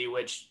University,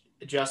 which,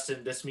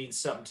 Justin, this means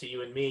something to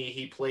you and me.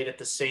 He played at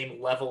the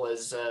same level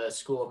as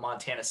School of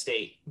Montana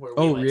State, where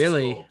we went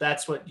really? to school.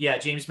 That's what, yeah,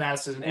 James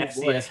Madison is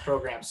an FCS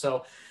program.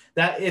 So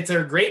it's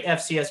a great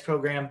FCS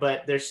program,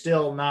 but they're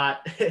still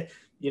not,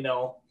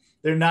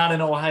 they're not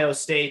an Ohio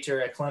State or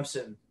a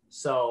Clemson.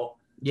 So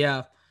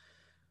yeah,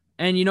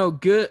 and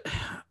good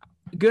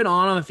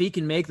on him if he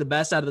can make the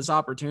best out of this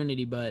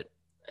opportunity, but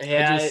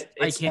yeah,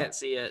 I can't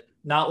see it.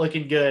 Not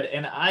looking good.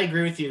 And I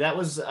agree with you. That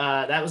was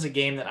a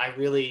game that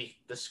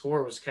the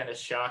score was kind of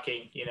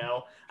shocking.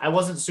 I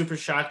wasn't super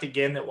shocked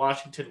again that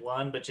Washington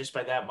won, but just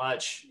by that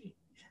much.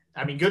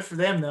 I mean, good for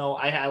them though.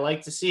 I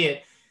like to see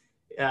it.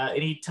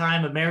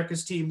 Anytime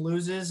America's team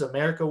loses,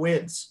 America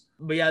wins.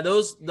 But yeah,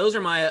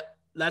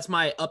 that's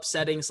my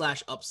upsetting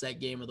 / upset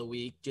game of the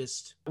week.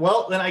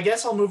 Well, then I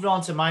guess I'll move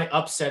on to my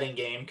upsetting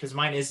game because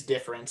mine is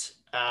different.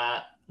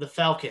 The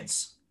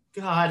Falcons.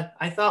 God,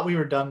 I thought we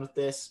were done with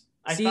this.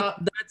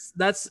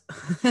 That's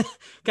kind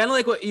of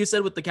like what you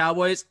said with the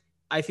Cowboys.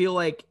 I feel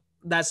like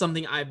that's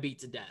something I beat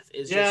to death.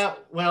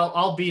 Well,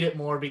 I'll beat it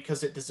more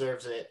because it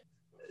deserves it.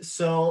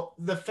 So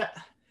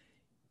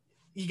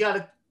you got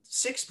a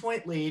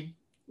 6-point lead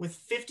with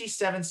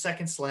 57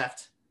 seconds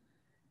left.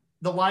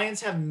 The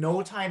Lions have no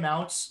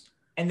timeouts,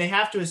 and they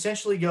have to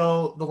essentially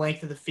go the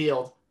length of the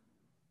field.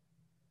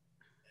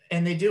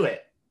 And they do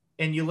it.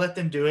 And you let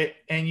them do it,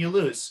 and you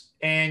lose.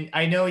 And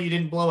I know you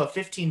didn't blow a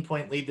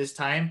 15-point lead this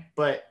time,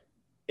 but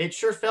it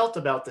sure felt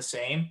about the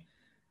same.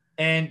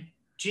 And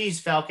geez,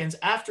 Falcons,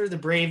 after the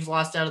Braves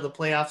lost out of the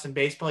playoffs in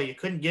baseball, you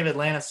couldn't give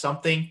Atlanta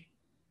something.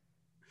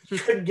 You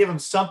couldn't give them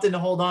something to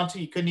hold on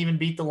to. You couldn't even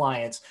beat the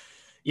Lions.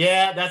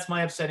 Yeah, that's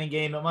my upsetting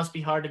game. It must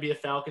be hard to be a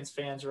Falcons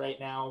fans right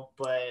now,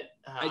 but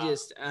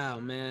oh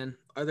man,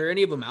 are there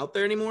any of them out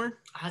there anymore?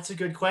 That's a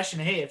good question.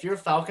 Hey, if you're a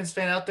Falcons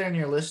fan out there and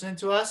you're listening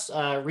to us,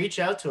 reach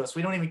out to us.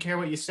 We don't even care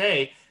what you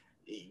say.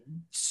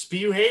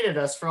 Spew hate at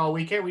us for all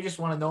we care. We just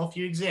want to know if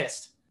you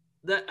exist.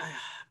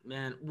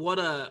 Man,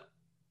 and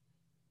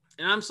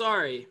I'm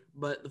sorry,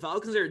 but the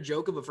Falcons are a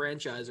joke of a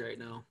franchise right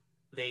now.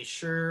 They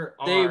sure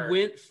are. They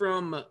went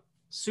from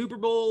Super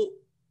Bowl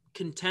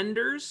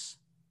contenders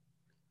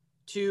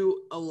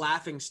to a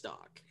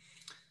laughingstock.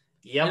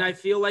 Yep. And I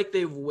feel like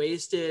they've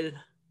wasted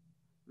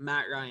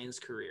Matt Ryan's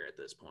career at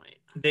this point.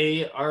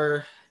 They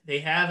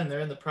have, and they're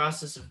in the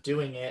process of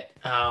doing it.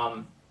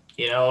 And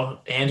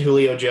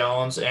Julio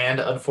Jones, and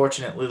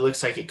unfortunately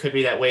looks like it could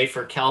be that way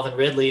for Calvin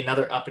Ridley,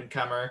 another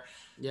up-and-comer.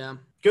 Yeah.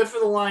 Good for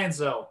the Lions,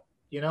 though.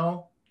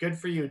 Good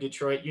for you,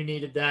 Detroit. You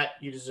needed that.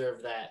 You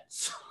deserve that.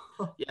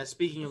 Yeah,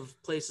 speaking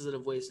of places that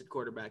have wasted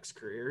quarterbacks'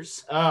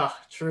 careers.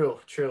 True.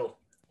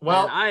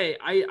 Well, man,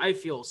 I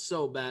feel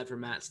so bad for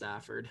Matt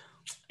Stafford.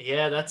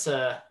 yeah, that's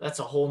a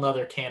whole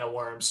nother can of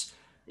worms.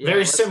 Yeah,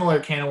 Very similar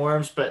can of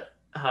worms, but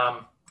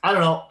I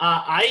don't know.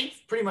 I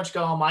pretty much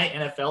got all my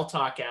NFL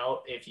talk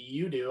out. If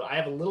you do, I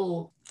have a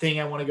little thing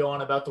I want to go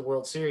on about the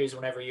World Series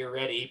whenever you're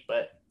ready.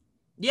 But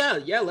yeah.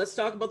 Let's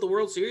talk about the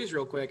World Series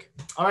real quick.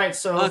 all right,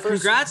 so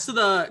first, congrats to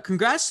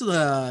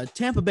the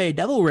Tampa Bay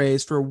Devil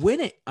Rays for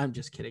winning. I'm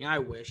just kidding. I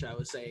wish I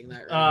was saying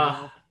that right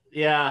now.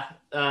 Yeah,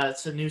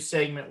 it's a new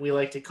segment we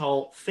like to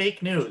call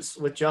Fake News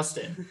with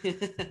Justin.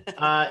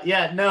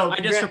 Yeah, no. I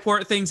just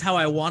report things how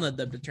I wanted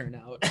them to turn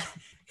out.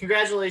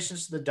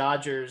 Congratulations to the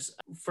Dodgers.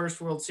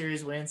 First World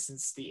Series win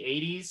since the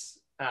 80s,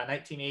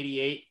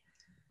 1988.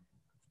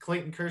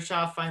 Clayton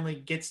Kershaw finally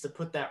gets to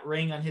put that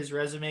ring on his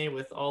resume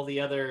with all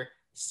the other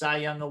Cy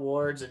Young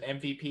awards and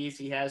MVPs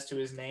he has to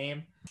his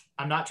name.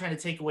 I'm not trying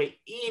to take away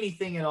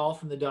anything at all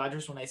from the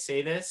Dodgers when I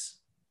say this,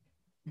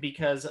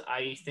 because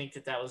I think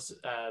that was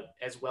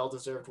as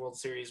well-deserved World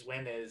Series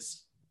win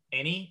as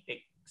any,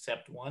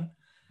 except one.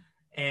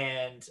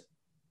 And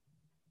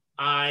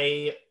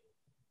I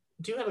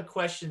do have a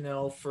question,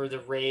 though, for the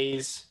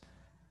Rays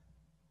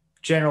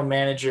general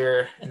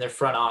manager and their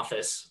front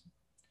office.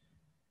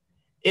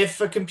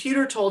 If a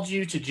computer told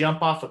you to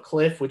jump off a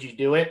cliff, would you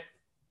do it?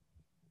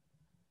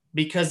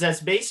 Because that's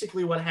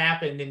basically what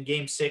happened in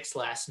Game 6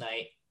 last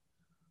night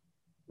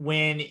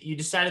when you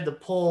decided to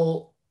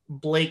pull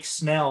Blake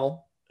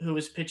Snell, who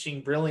was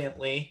pitching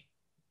brilliantly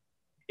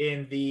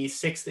in the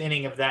 6th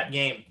inning of that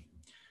game,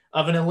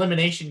 of an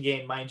elimination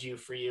game, mind you,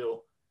 for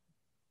you.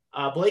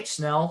 Blake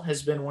Snell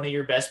has been one of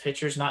your best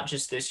pitchers, not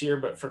just this year,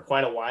 but for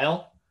quite a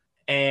while.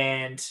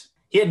 And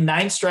he had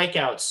 9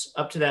 strikeouts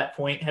up to that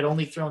point, had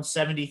only thrown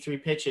 73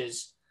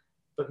 pitches,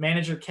 but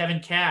manager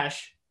Kevin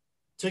Cash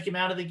took him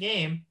out of the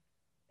game.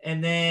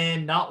 And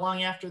then not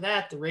long after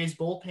that, the Rays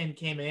bullpen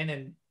came in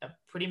and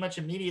pretty much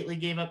immediately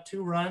gave up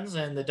 2 runs,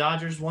 and the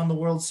Dodgers won the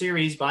World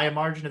Series by a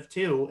margin of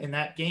 2 in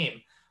that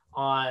game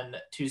on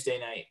Tuesday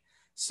night.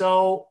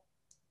 So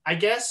I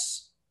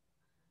guess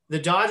the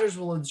Dodgers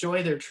will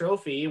enjoy their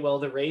trophy while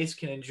the Rays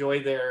can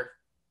enjoy their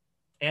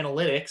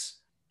analytics.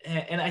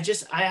 And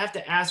I have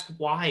to ask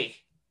why.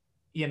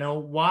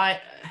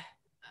 Why?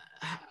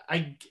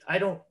 I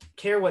don't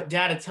care what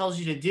data tells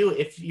you to do.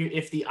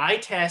 If the eye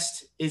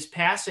test is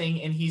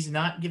passing and he's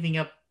not giving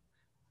up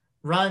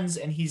runs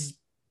and he's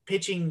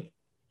pitching,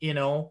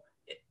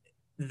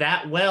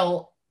 that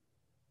well,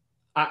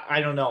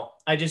 I don't know.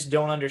 I just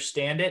don't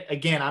understand it.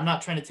 Again, I'm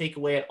not trying to take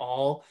away at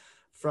all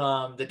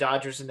from the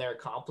Dodgers and their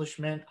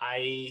accomplishment.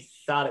 I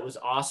thought it was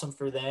awesome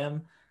for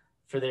them,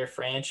 for their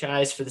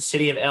franchise, for the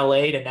city of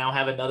LA to now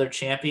have another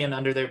champion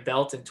under their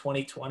belt in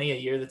 2020, a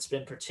year that's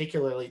been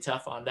particularly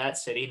tough on that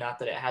city. Not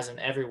that it hasn't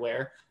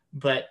everywhere,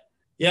 but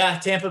yeah,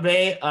 Tampa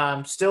Bay,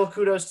 still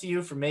kudos to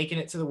you for making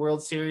it to the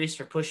World Series,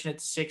 for pushing it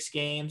to 6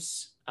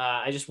 games.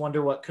 I just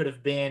wonder what could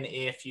have been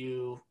if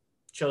you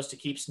chose to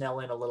keep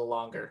Snell in a little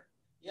longer.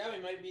 Yeah,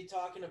 we might be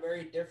talking a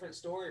very different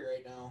story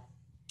right now.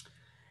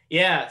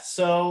 Yeah,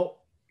 so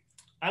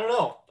I don't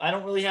know. I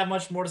don't really have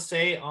much more to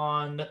say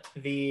on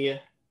the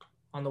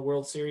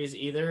World Series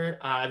either.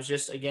 I was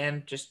just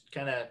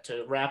kind of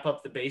to wrap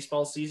up the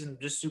baseball season,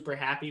 just super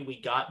happy we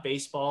got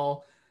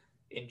baseball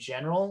in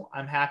general.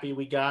 I'm happy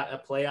we got a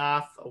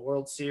playoff, a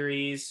World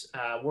Series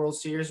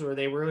where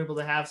they were able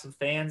to have some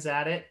fans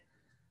at it.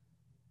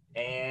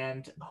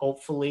 And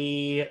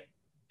hopefully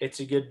it's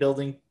a good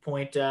building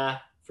point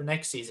for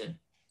next season.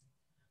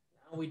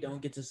 Now we don't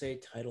get to say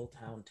Title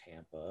Town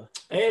Tampa.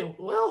 Hey,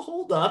 well,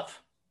 hold up.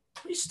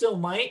 We still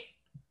might.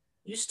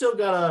 You still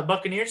got a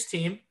Buccaneers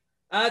team.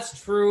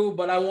 That's true,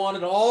 but I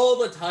wanted all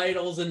the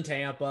titles in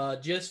Tampa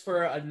just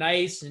for a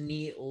nice,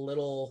 neat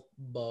little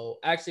bow.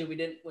 Actually, we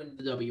didn't win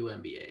the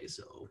WNBA,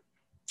 so.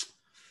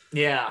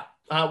 Yeah.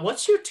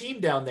 What's your team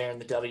down there in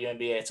the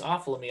WNBA? It's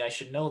awful of me. I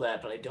should know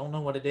that, but I don't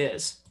know what it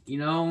is.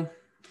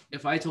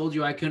 If I told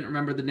you I couldn't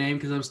remember the name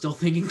because I'm still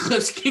thinking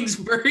Kliff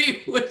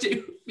Kingsbury, would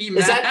you be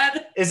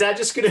mad? Is that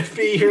just going to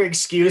be your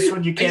excuse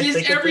when you can't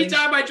think of every things?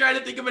 Time I try to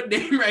think of a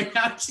name right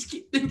now, I just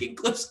keep thinking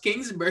Kliff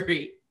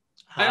Kingsbury.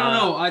 I don't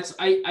know.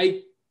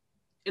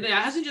 And it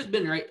hasn't just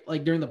been right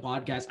like during the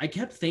podcast. I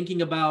kept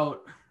thinking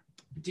about.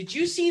 Did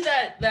you see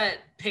that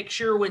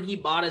picture when he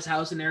bought his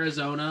house in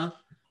Arizona?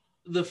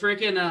 The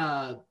freaking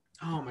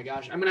oh my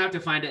gosh, I'm gonna have to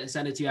find it and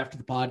send it to you after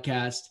the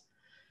podcast.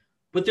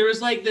 But there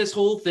was like this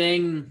whole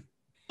thing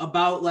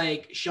about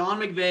like Sean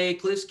McVay,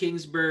 Kliff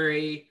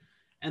Kingsbury,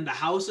 and the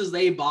houses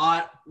they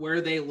bought where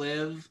they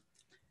live.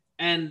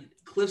 And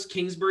Kliff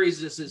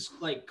Kingsbury's just this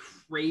like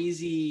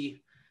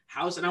crazy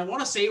house, and I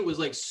want to say it was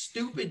like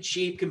stupid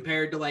cheap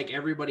compared to like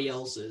everybody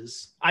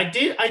else's. I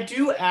do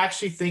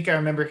actually think I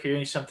remember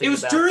hearing something. It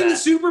was about during the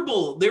Super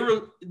Bowl.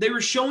 They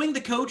were showing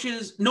the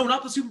coaches. No,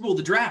 not the Super Bowl.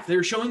 The draft. They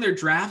were showing their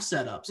draft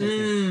setups.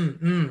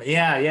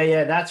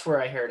 Yeah. That's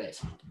where I heard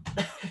it.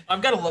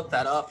 I've got to look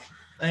that up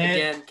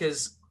again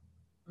because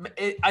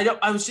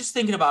I was just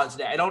thinking about it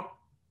today.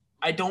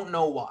 I don't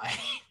know why.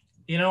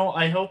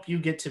 I hope you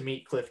get to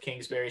meet Kliff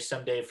Kingsbury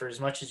someday for as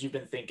much as you've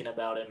been thinking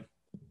about him.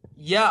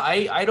 Yeah,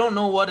 I don't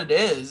know what it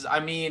is. I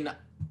mean,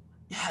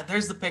 yeah,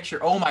 there's the picture.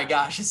 Oh my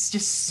gosh, it's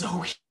just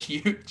so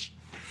huge.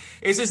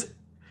 It's just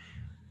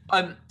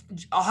I'll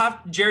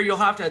have Jerry, you'll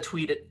have to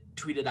tweet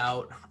it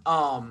out.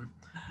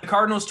 The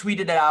Cardinals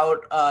tweeted it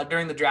out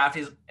during the draft,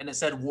 and it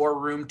said War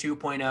Room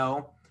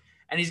 2.0,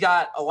 and he's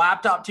got a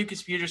laptop, 2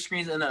 computer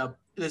screens, and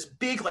this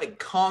big like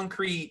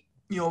concrete,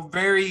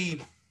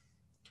 very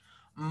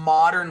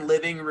modern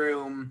living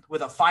room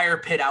with a fire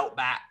pit out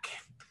back.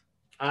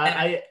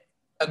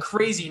 A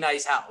crazy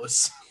nice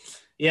house.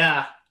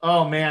 Yeah.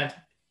 Oh man.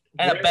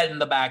 And a bed in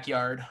the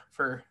backyard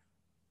for.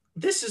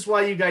 This is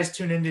why you guys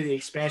tune into the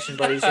Expansion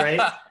Buddies,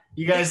 right?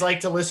 You guys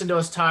like to listen to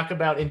us talk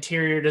about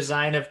interior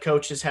design of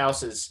coaches'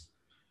 houses.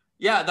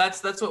 Yeah,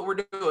 that's what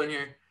we're doing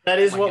here. That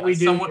is what we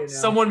do.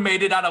 Someone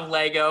made it out of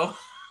Lego.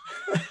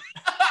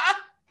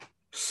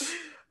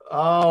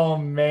 Oh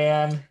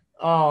man.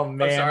 I'm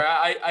sorry,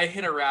 I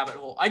hit a rabbit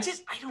hole. I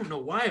don't know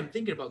why I'm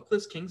thinking about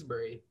Kliff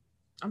Kingsbury.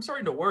 I'm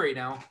starting to worry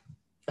now.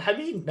 I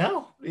mean,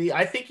 no.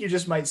 I think you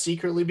just might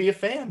secretly be a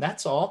fan.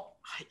 That's all.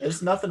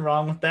 There's nothing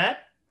wrong with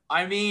that.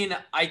 I mean,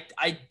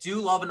 I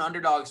do love an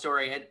underdog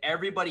story, and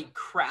everybody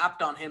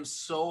crapped on him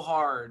so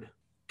hard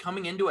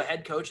coming into a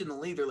head coach in the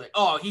league. They're like,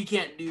 oh, he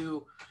can't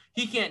do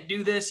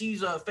this.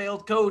 He's a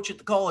failed coach at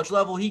the college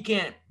level. He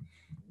can't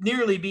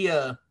nearly be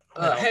a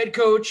head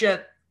coach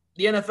at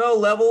the NFL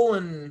level,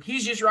 and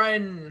he's just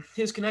riding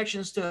his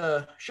connections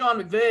to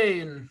Sean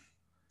McVay. And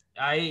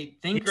I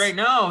think right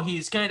now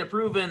he's kind of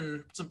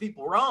proven some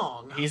people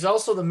wrong. He's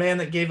also the man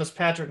that gave us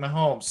Patrick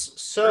Mahomes.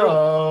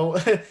 So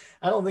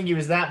I don't think he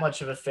was that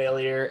much of a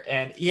failure.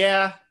 And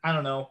yeah, I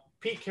don't know.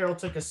 Pete Carroll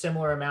took a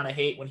similar amount of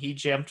hate when he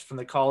jumped from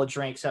the college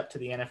ranks up to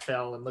the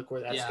NFL, and look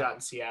where that's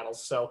gotten Seattle.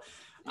 So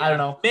I don't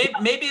know.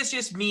 Maybe it's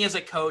just me as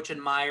a coach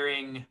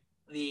admiring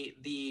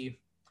the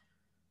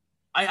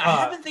I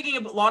have been thinking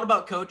a lot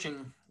about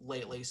coaching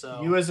lately. So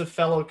you as a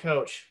fellow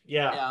coach.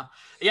 Yeah.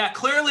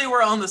 Clearly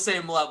we're on the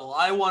same level.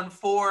 I won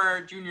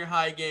 4 junior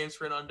high games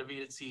for an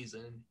undefeated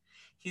season.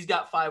 He's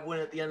got 5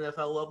 wins at the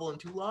NFL level and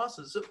 2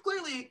 losses. So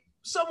clearly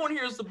someone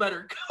here is the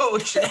better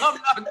coach. And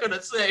I'm not going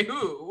to say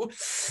who.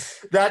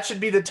 That should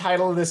be the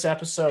title of this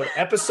episode.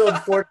 Episode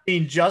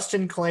 14,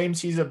 Justin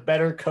claims he's a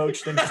better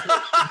coach than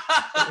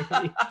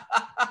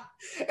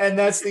and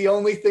that's the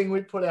only thing we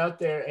put out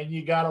there, and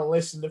you got to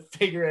listen to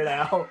figure it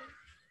out.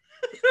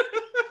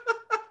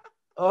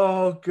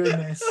 Oh,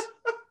 goodness.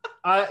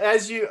 I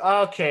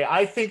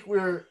think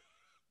we're,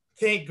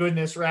 thank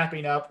goodness,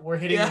 wrapping up. We're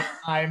hitting the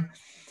time.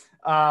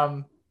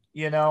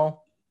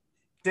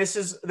 This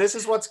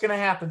is what's going to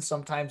happen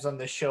sometimes on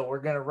this show. We're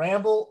going to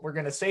ramble. We're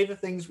going to say the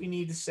things we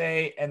need to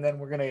say, and then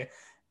we're going to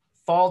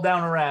fall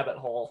down a rabbit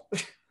hole.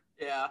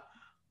 Yeah.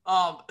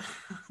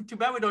 Too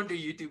bad we don't do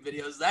YouTube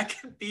videos. That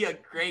could be a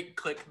great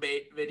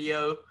clickbait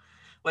video.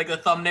 Like the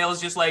thumbnail is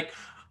just like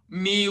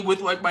me with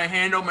like my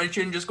hand on my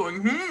chin just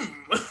going,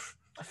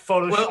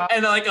 Photoshop. Well,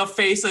 and like a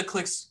face of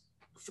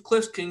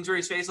Kliff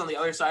Kingsbury's face on the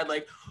other side,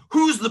 like,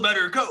 who's the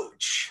better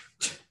coach?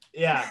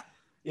 Yeah.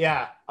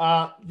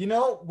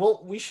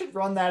 We should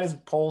run that as a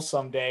poll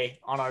someday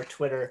on our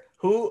Twitter.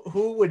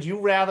 Who would you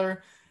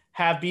rather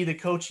have be the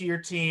coach of your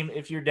team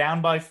if you're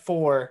down by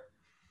 4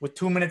 with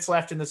 2 minutes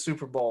left in the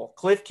Super Bowl?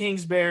 Kliff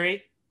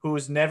Kingsbury,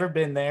 who's never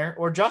been there,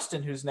 or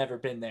Justin, who's never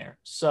been there.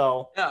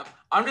 So yeah,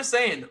 I'm just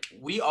saying,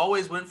 we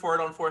always went for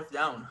it on 4th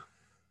down.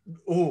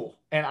 Ooh,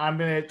 and I'm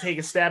going to take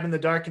a stab in the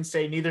dark and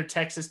say neither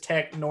Texas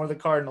Tech nor the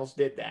Cardinals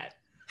did that.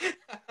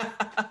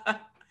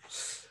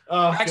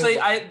 Actually,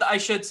 I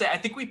should say, I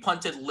think we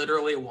punted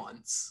literally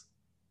once.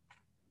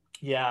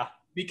 Yeah.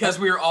 Because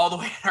we were all the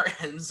way in our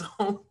end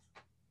zone.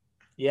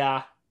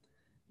 Yeah.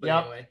 But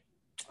anyway.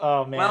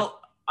 Oh, man.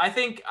 Well, I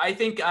think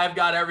I've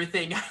got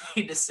everything I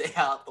need to say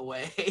out the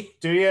way.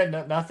 Do you?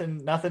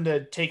 Nothing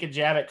to take a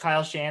jab at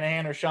Kyle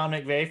Shanahan or Sean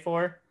McVay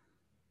for?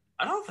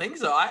 I don't think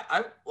so.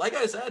 I like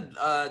I said,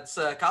 it's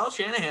Kyle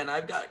Shanahan.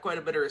 I've got quite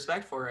a bit of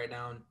respect for right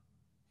now. And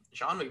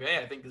Sean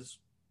McVay, I think, is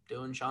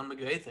doing Sean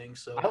McVay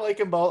things. So I like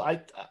them both.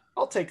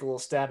 I'll take a little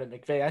stab at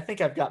McVay. I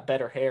think I've got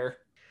better hair.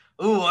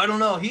 Ooh, I don't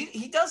know.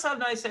 He does have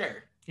nice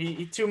hair.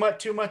 He too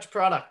much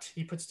product.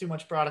 He puts too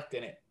much product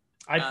in it.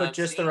 I put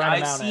just the right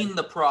amount. I've seen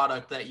the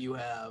product that you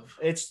have.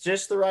 It's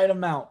just the right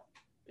amount.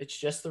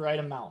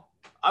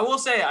 I will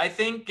say, I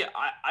think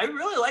I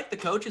really like the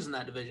coaches in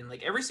that division.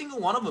 Like every single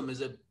one of them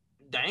is a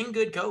dang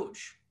good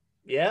coach.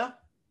 Yeah.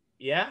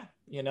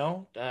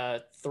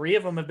 3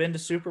 of them have been to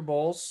Super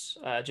Bowls.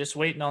 Just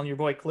waiting on your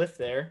boy Kliff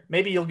there.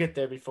 Maybe you'll get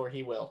there before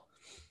he will.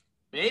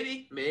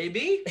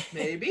 Maybe.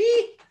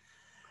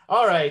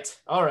 All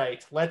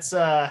right.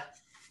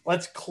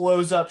 Let's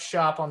close up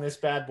shop on this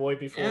bad boy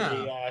before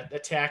we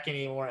attack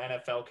any more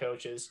NFL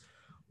coaches.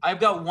 I've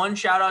got one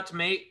shout out to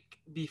make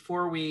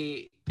before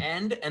we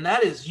end, and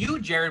that is you,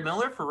 Jared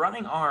Miller, for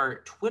running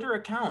our Twitter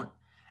account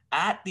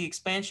at the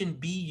Expansion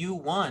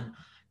BU1.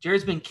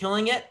 Jared's been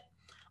killing it.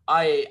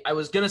 I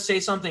was going to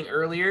say something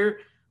earlier,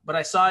 but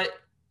I saw it.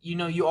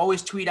 You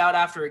always tweet out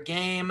after a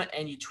game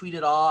and you tweet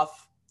it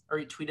off, or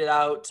you tweet it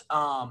out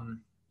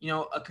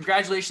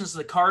Congratulations to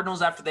the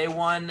Cardinals after they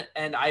won,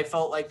 and I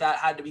felt like that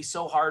had to be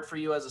so hard for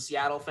you as a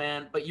Seattle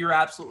fan, but you're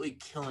absolutely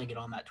killing it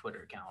on that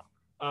Twitter account.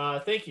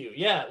 Thank you.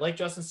 Yeah, like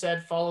Justin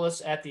said, follow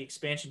us at the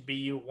Expansion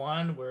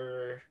BU1.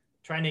 We're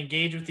trying to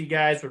engage with you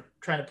guys. We're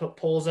trying to put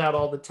polls out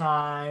all the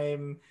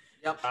time.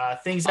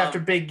 Yep. Things after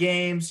big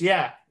games.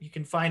 Yeah, you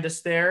can find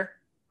us there.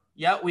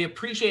 Yeah, we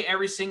appreciate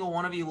every single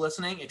one of you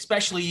listening,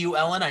 especially you,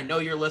 Ellen. I know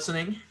you're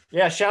listening.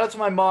 Yeah, shout out to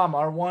my mom,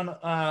 our one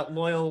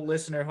loyal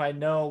listener who I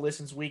know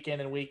listens week in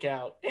and week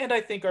out. And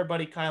I think our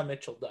buddy Kyle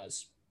Mitchell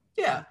does.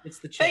 Yeah. It's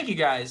the champ. Thank you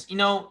guys.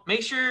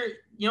 Make sure,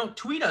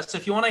 tweet us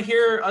if you want to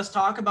hear us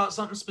talk about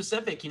something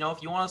specific.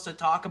 If you want us to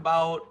talk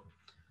about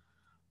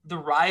the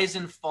rise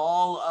and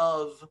fall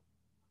of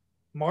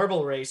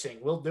marble racing,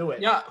 we'll do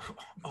it. Yeah.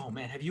 Oh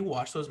man, have you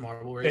watched those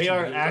marble racing? They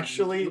are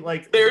actually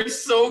they're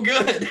so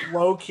good.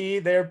 Low key,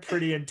 they're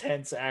pretty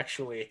intense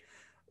actually.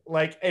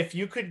 Like if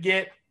you could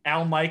get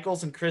Al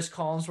Michaels and Chris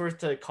Collinsworth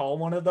to call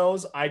one of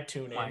those, I'd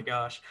tune in. Oh my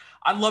gosh.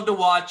 I'd love to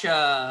watch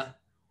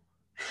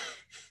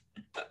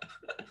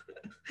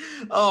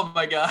oh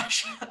my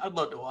gosh. I'd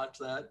love to watch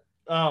that.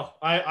 Oh,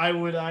 I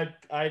would.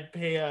 I'd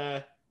pay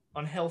a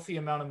unhealthy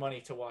amount of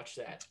money to watch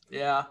that.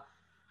 Yeah.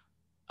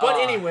 But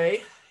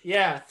anyway,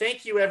 yeah,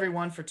 thank you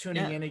everyone for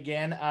tuning in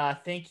again.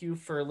 Thank you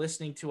for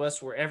listening to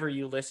us wherever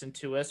you listen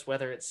to us,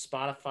 whether it's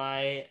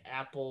Spotify,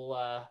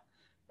 Apple,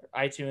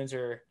 iTunes,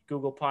 or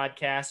Google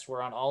Podcasts.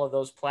 We're on all of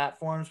those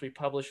platforms. We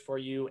publish for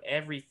you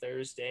every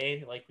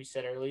Thursday. Like we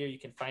said earlier, you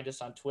can find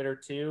us on Twitter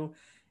too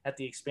at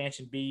the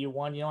Expansion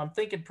BU1. I'm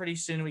thinking pretty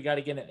soon we got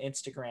to get an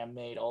Instagram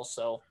made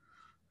also.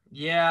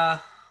 Yeah.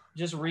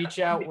 Just reach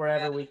out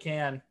wherever we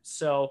can.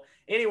 So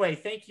anyway,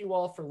 thank you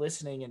all for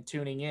listening and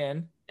tuning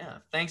in. Yeah.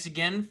 Thanks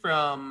again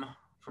from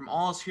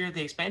all us here at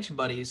the Expansion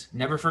Buddies.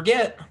 Never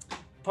forget.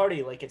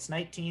 Party like it's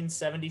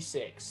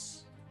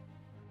 1976.